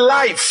own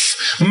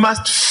life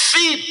must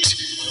fit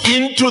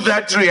into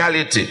that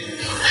reality.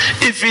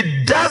 If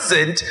it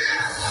doesn't,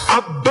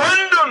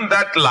 abandon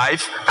that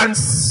life and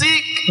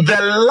seek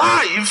the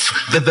life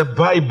that the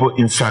Bible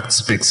in fact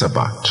speaks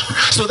about.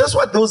 So that's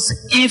what those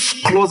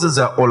if clauses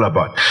are all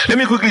about. Let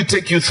me quickly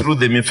take you through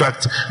them. In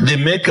fact, they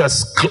make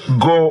us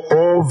go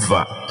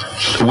over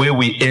where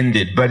we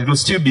ended, but it will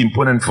still be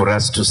important for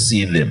us to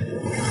see them.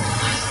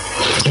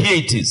 Here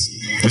it is,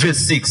 verse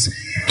 6.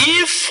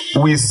 If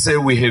we say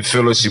we have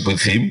fellowship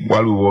with him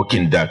while we walk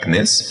in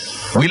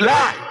darkness, we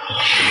lie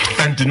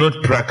and do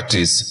not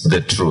practice the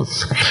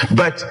truth.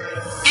 But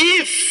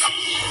if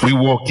we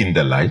walk in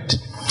the light,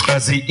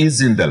 as he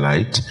is in the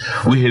light,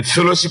 we have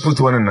fellowship with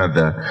one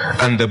another,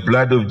 and the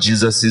blood of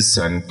Jesus, his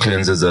Son,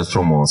 cleanses us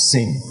from all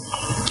sin.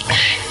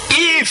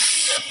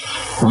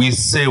 If we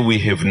say we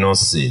have no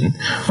sin,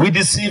 we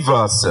deceive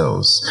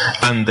ourselves,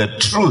 and the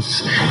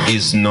truth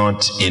is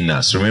not in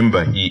us.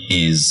 Remember, he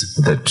is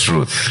the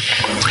truth.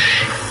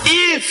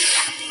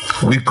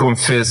 If we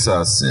confess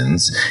our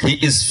sins, he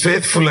is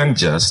faithful and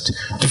just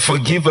to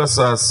forgive us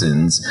our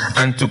sins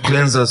and to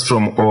cleanse us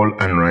from all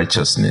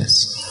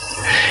unrighteousness.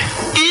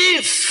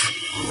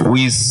 If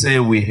we say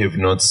we have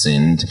not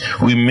sinned,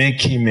 we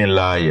make him a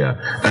liar,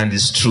 and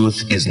his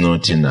truth is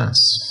not in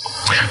us.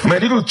 My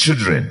little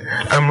children,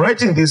 I'm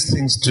writing these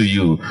things to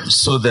you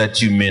so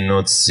that you may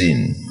not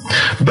sin.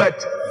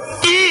 But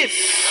if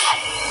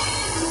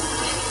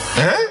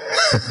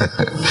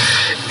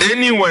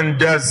anyone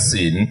does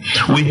sin,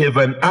 we have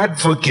an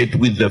advocate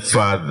with the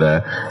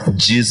Father,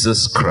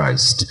 Jesus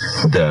Christ,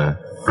 the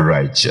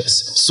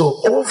righteous.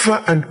 So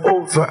over and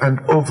over and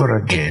over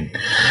again,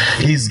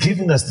 he's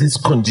giving us these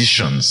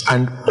conditions,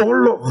 and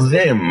all of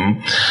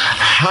them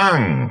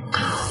hang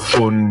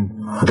on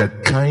the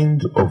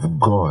kind of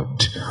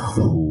God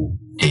who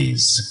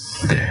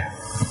is there.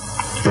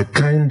 The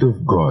kind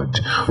of God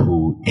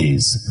who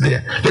is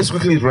there. Let's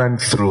quickly run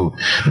through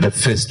the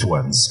first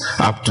ones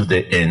up to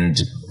the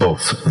end of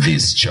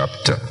this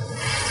chapter.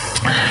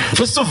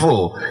 First of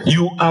all,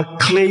 you are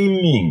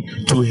claiming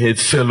to have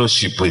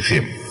fellowship with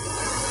him.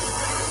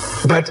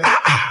 But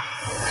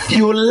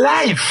your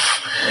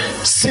life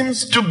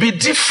seems to be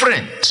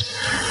different.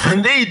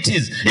 And there it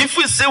is. If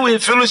we say we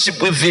have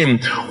fellowship with him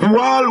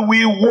while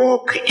we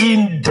walk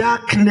in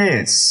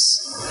darkness,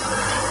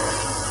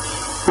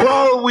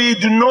 while we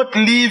do not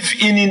live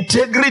in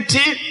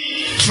integrity,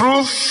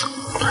 truth,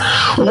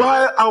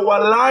 while our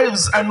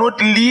lives are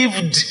not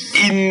lived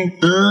in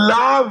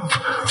love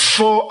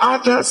for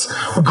others,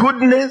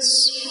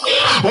 goodness,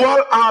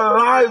 while our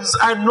lives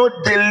are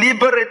not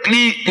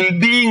deliberately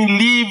being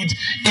lived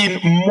in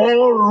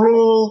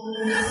moral,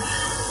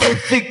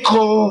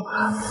 ethical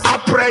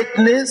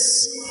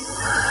uprightness,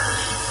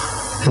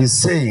 he's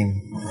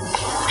saying,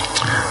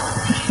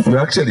 you're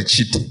actually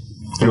cheating.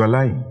 You are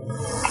lying.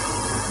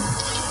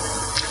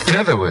 In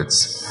other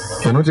words,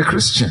 you're not a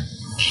Christian.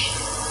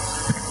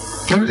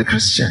 You're not a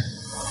Christian.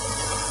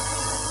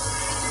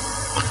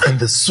 And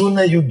the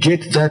sooner you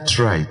get that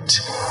right,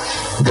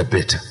 the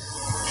better.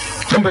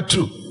 Number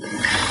two,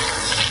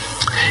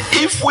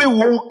 if we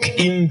walk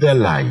in the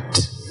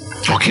light,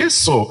 okay,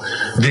 so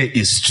there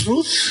is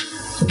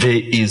truth,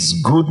 there is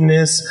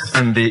goodness,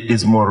 and there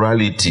is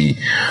morality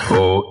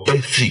or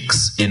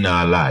ethics in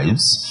our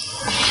lives.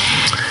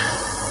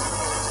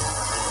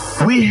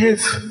 We have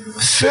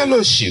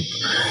fellowship.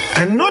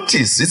 And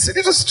notice, it's a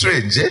little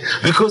strange,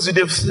 because you'd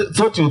have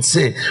thought you would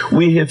say,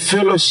 we have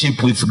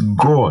fellowship with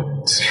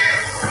God.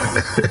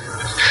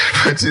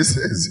 But he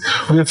says,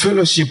 we have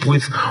fellowship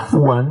with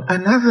one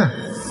another.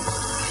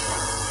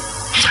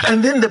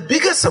 And then the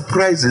bigger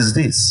surprise is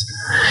this.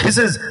 He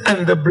says,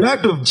 and the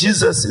blood of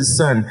Jesus, his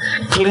Son,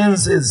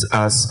 cleanses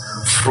us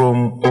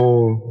from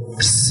all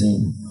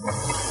sin.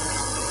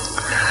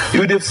 You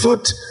would have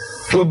thought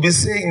he'll be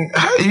saying,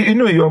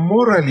 you are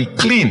morally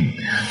clean.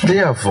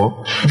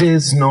 Therefore,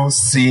 there's no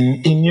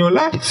sin in your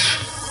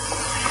life.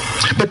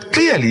 But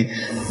clearly,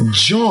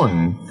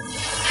 John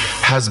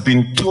has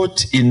been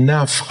taught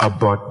enough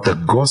about the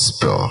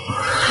gospel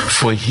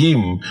for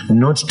him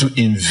not to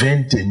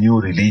invent a new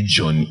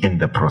religion in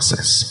the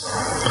process.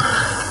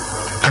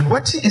 And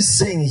what he is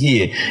saying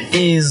here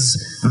is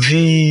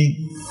the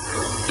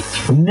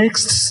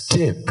next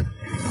step.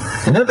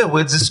 In other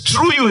words, it's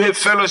true you have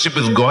fellowship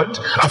with God.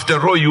 After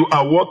all, you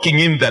are walking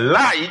in the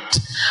light.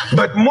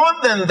 But more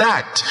than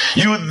that,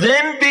 you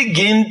then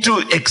begin to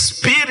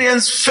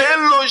experience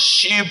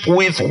fellowship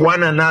with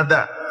one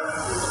another.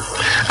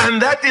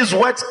 And that is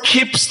what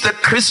keeps the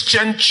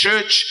Christian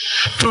church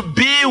to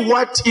be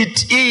what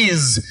it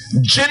is,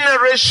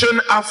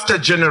 generation after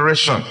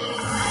generation.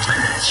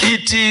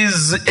 It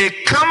is a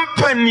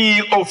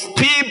company of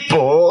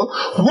people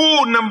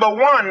who, number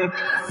one,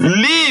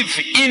 live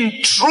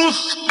in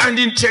truth and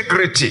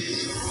integrity.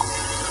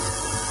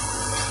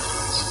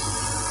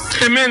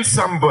 Amen,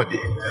 somebody.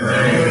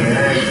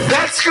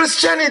 That's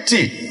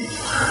Christianity.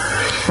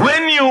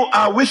 When you you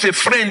are with a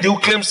friend who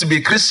claims to be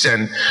a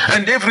Christian,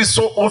 and every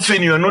so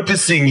often you are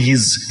noticing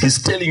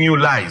he's telling you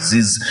lies,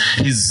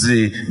 he's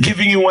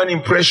giving you one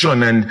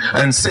impression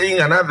and saying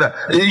another,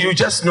 you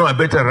just know I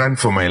better run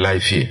for my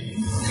life here.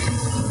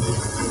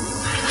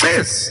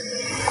 Yes.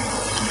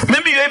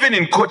 Maybe you're even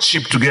in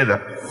courtship together,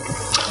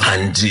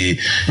 and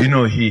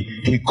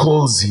he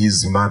calls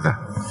his mother,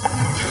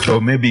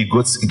 or maybe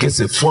he gets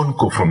a phone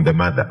call from the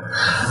mother,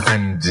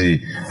 and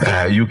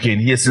you can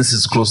hear, since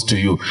it's close to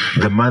you,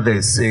 the mother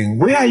is saying,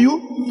 "Where are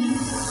you?"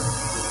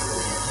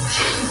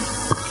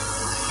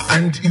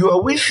 And you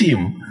are with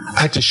him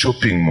at a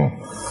shopping mall,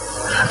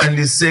 and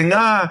he's saying,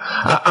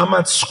 "I'm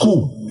at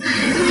school."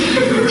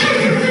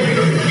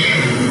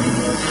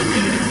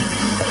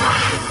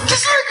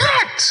 Just like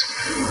that.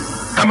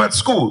 I'm at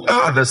school.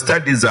 The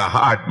studies are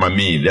hard,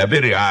 mommy. They're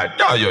very hard.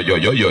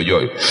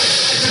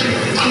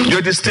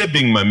 You're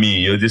disturbing,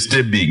 mommy. You're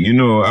disturbing.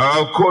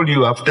 I'll call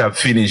you after I've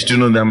finished.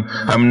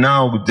 I'm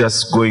now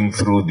just going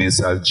through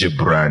this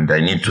algebra and I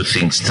need to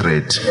think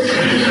straight.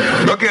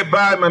 Okay,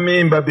 bye,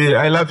 mommy, baby.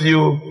 I love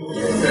you.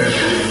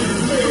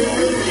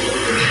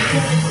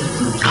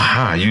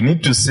 You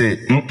need to say,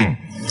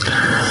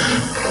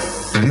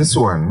 this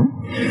one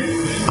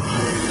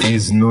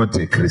is not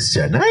a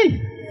Christian.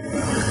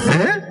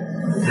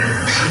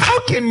 How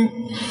can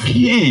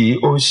he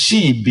or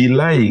she be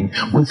lying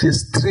with a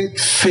straight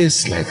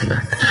face like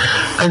that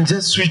and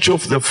just switch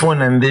off the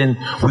phone and then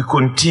we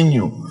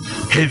continue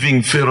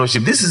having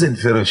fellowship? This isn't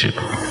fellowship.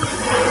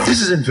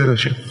 This isn't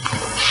fellowship.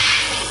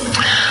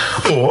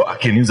 Or I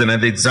can use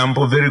another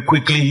example very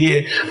quickly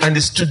here, and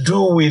it's to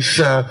do with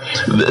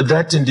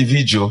that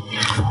individual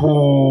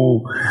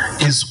who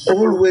is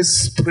always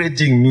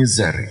spreading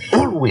misery.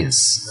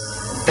 Always.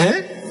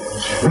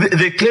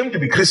 They claim to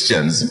be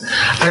Christians,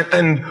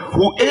 and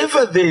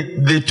whoever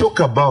they talk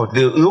about,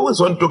 they always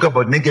want to talk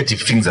about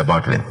negative things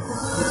about them.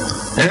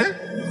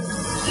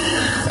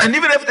 And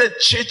even after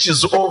church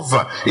is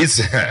over, it's,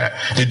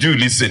 did you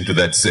listen to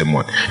that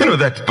sermon?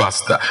 That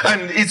pastor.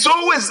 And it's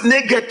always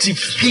negative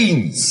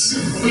things.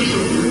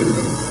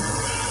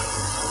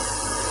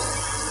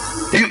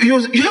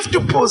 You have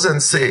to pause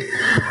and say,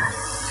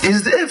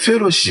 is there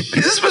fellowship?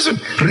 Is this person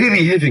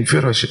really having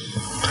fellowship?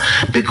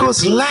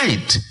 Because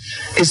light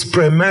is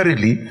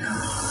primarily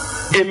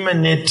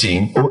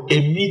emanating or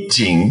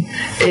emitting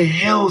a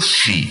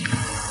healthy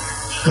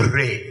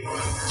ray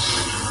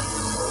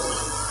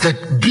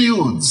that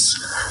builds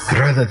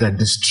rather than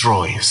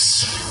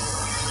destroys.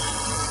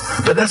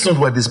 But that's not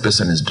what this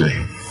person is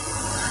doing.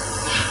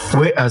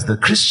 Whereas the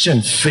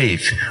Christian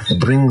faith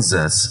brings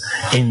us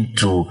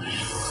into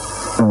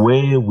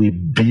where we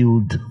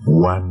build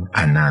one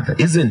another,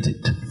 isn't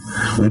it?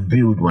 We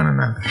build one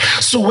another.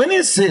 So when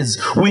he says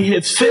we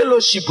have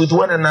fellowship with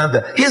one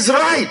another, he's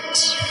right.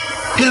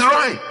 He's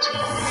right.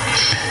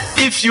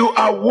 If you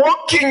are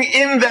walking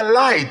in the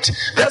light,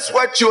 that's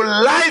what your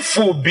life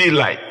will be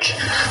like.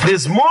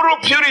 There's moral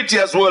purity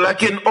as well. I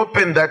can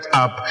open that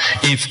up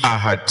if I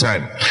had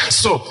time.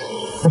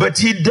 But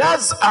he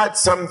does add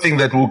something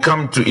that we'll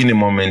come to in a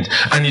moment,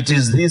 and it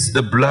is this: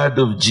 the blood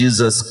of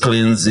Jesus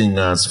cleansing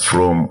us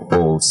from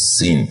all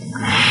sin.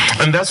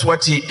 And that's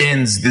what he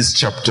ends this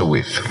chapter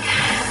with.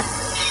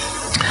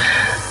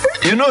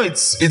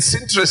 It's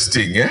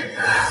interesting.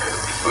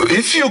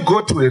 If you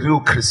go to a real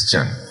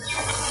Christian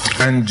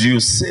and you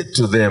say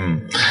to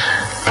them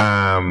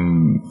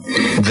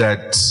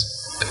that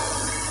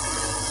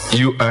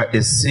you are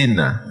a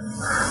sinner,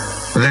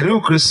 the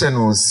real Christian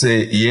will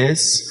say,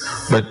 yes,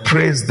 but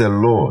praise the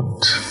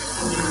Lord.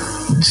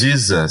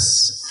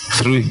 Jesus,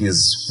 through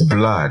his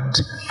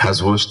blood,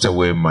 has washed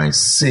away my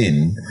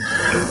sin,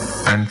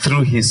 and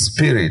through his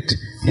Spirit,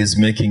 he's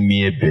making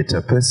me a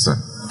better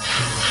person.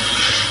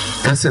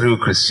 That's a real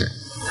Christian.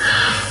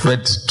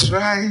 But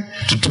try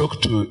to talk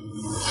to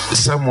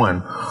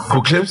someone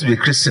who claims to be a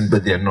Christian,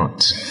 but they are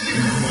not.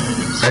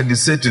 And you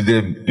say to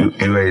them, you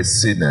are a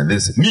sinner. They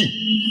say, me?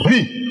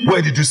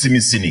 Where did you see me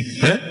sinning?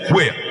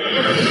 Where?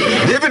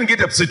 They even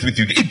get upset with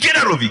you. Get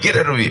out of here, get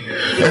out of here.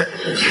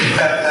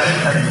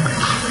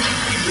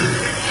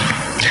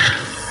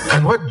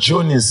 And what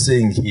John is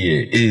saying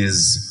here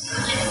is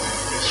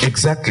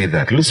exactly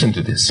that. Listen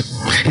to this.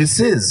 He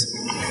says,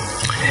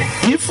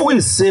 if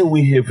we say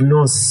we have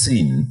no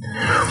sin,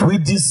 we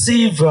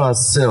deceive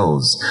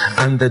ourselves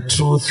and the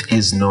truth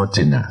is not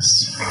in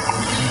us.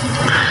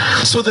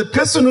 So the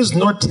person who's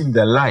not in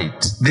the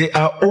light, they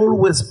are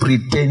always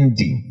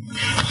pretending,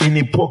 in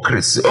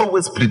hypocrisy,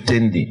 always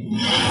pretending.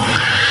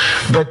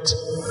 But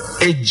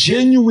a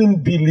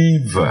genuine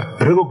believer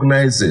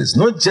recognizes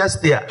not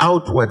just their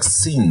outward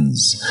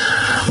sins,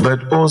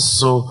 but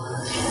also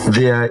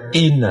their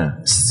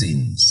inner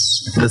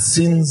sins, the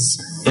sins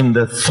in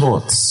the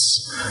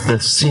thoughts, the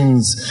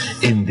sins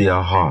in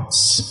their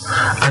hearts.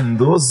 And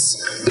those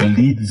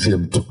lead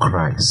them to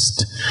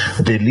Christ.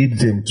 They lead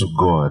them to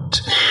God.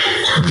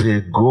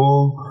 They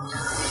go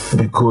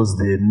because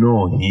they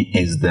know he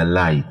is the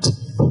light.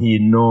 He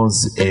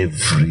knows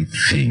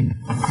everything.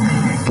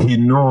 He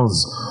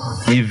knows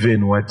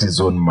even what is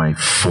on my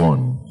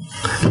phone.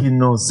 He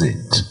knows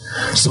it.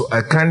 So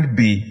I can't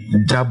be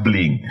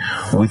dabbling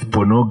with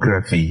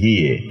pornography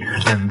here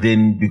and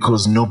then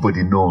because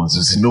nobody knows.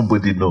 You see,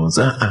 nobody knows.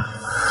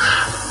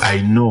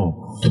 I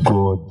know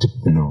God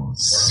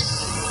knows.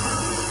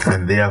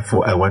 And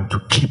therefore I want to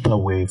keep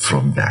away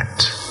from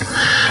that.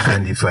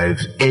 And if I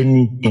have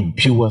any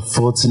impure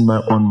thoughts in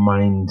my own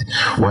mind,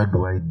 what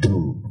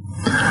do?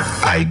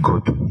 I go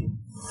to Him.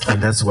 And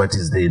that's what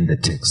is there in the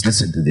text.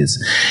 Listen to this.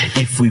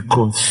 If we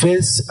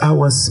confess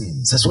our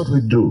sins, that's what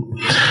we do.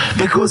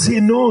 Because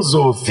He knows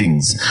all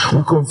things.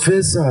 We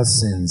confess our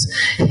sins.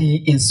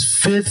 He is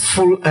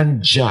faithful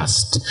and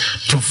just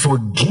to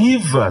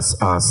forgive us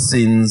our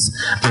sins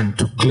and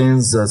to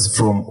cleanse us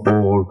from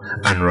all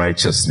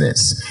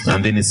unrighteousness.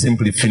 And then He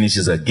simply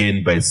finishes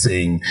again by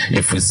saying,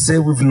 if we say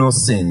we've no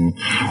sin,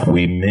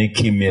 we make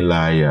Him a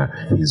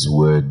liar. His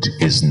word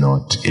is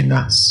not in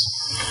us.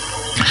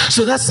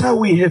 So that's how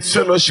we have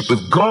fellowship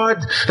with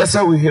God. That's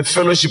how we have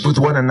fellowship with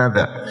one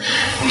another.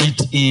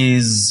 It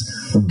is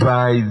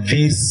by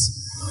this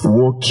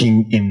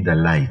walking in the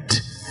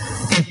light.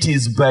 It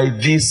is by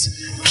this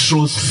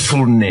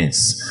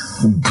truthfulness,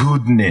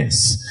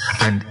 goodness,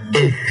 and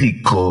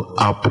ethical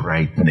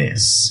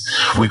uprightness.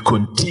 We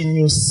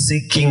continue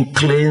seeking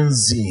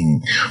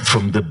cleansing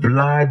from the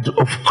blood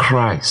of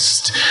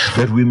Christ,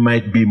 that we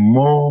might be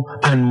more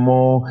and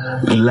more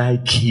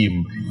like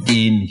Him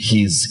in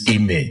His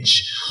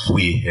image.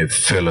 We have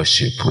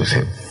fellowship with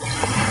Him.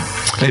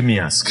 Let me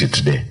ask you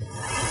today,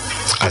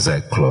 as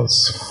I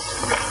close,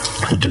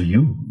 do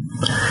you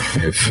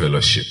have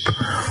fellowship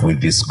with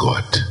this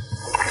God,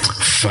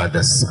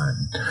 Father,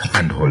 Son,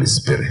 and Holy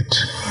Spirit?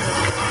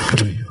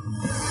 Do you?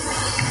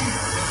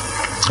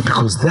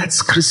 Because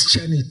that's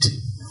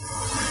Christianity.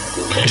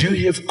 Do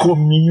you have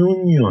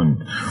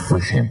communion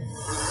with Him?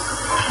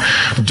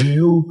 Do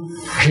you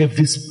have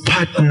this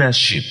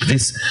partnership,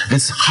 this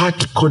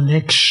heart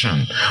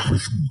connection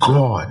with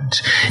God?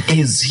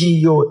 Is He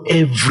your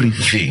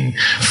everything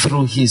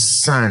through His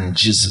Son,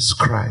 Jesus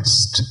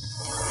Christ?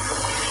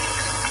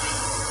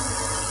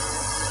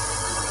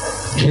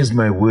 Here's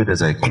my word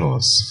as I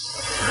close.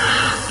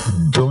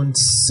 Don't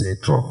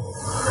settle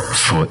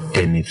for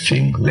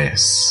anything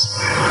less.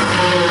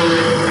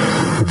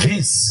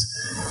 This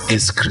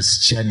is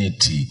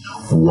Christianity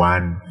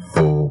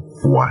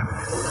 101.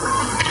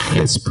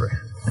 Let's pray.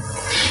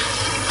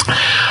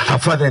 Our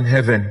Father in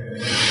heaven,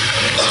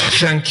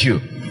 thank you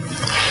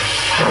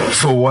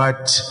for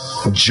what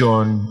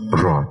John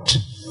wrote.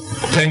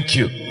 Thank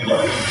you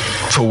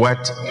for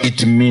what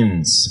it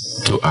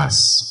means to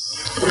us.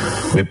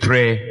 We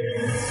pray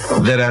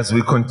that as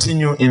we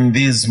continue in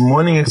these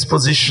morning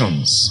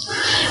expositions,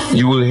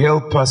 you will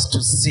help us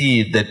to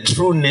see the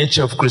true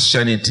nature of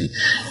Christianity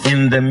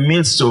in the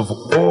midst of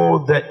all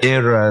the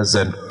errors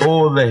and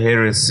all the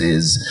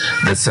heresies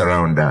that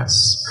surround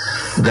us,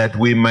 that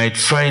we might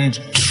find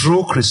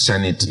true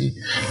Christianity,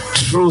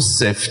 true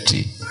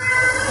safety,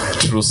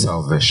 true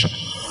salvation.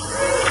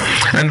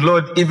 And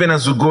Lord, even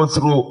as we go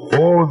through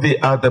all the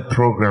other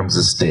programs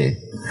this day,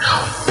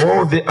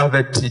 all the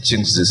other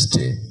teachings this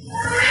day,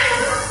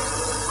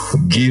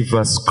 give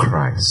us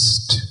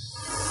Christ.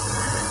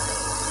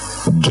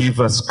 Give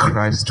us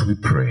Christ, we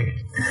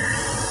pray.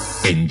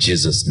 In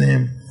Jesus'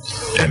 name,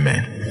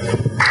 amen.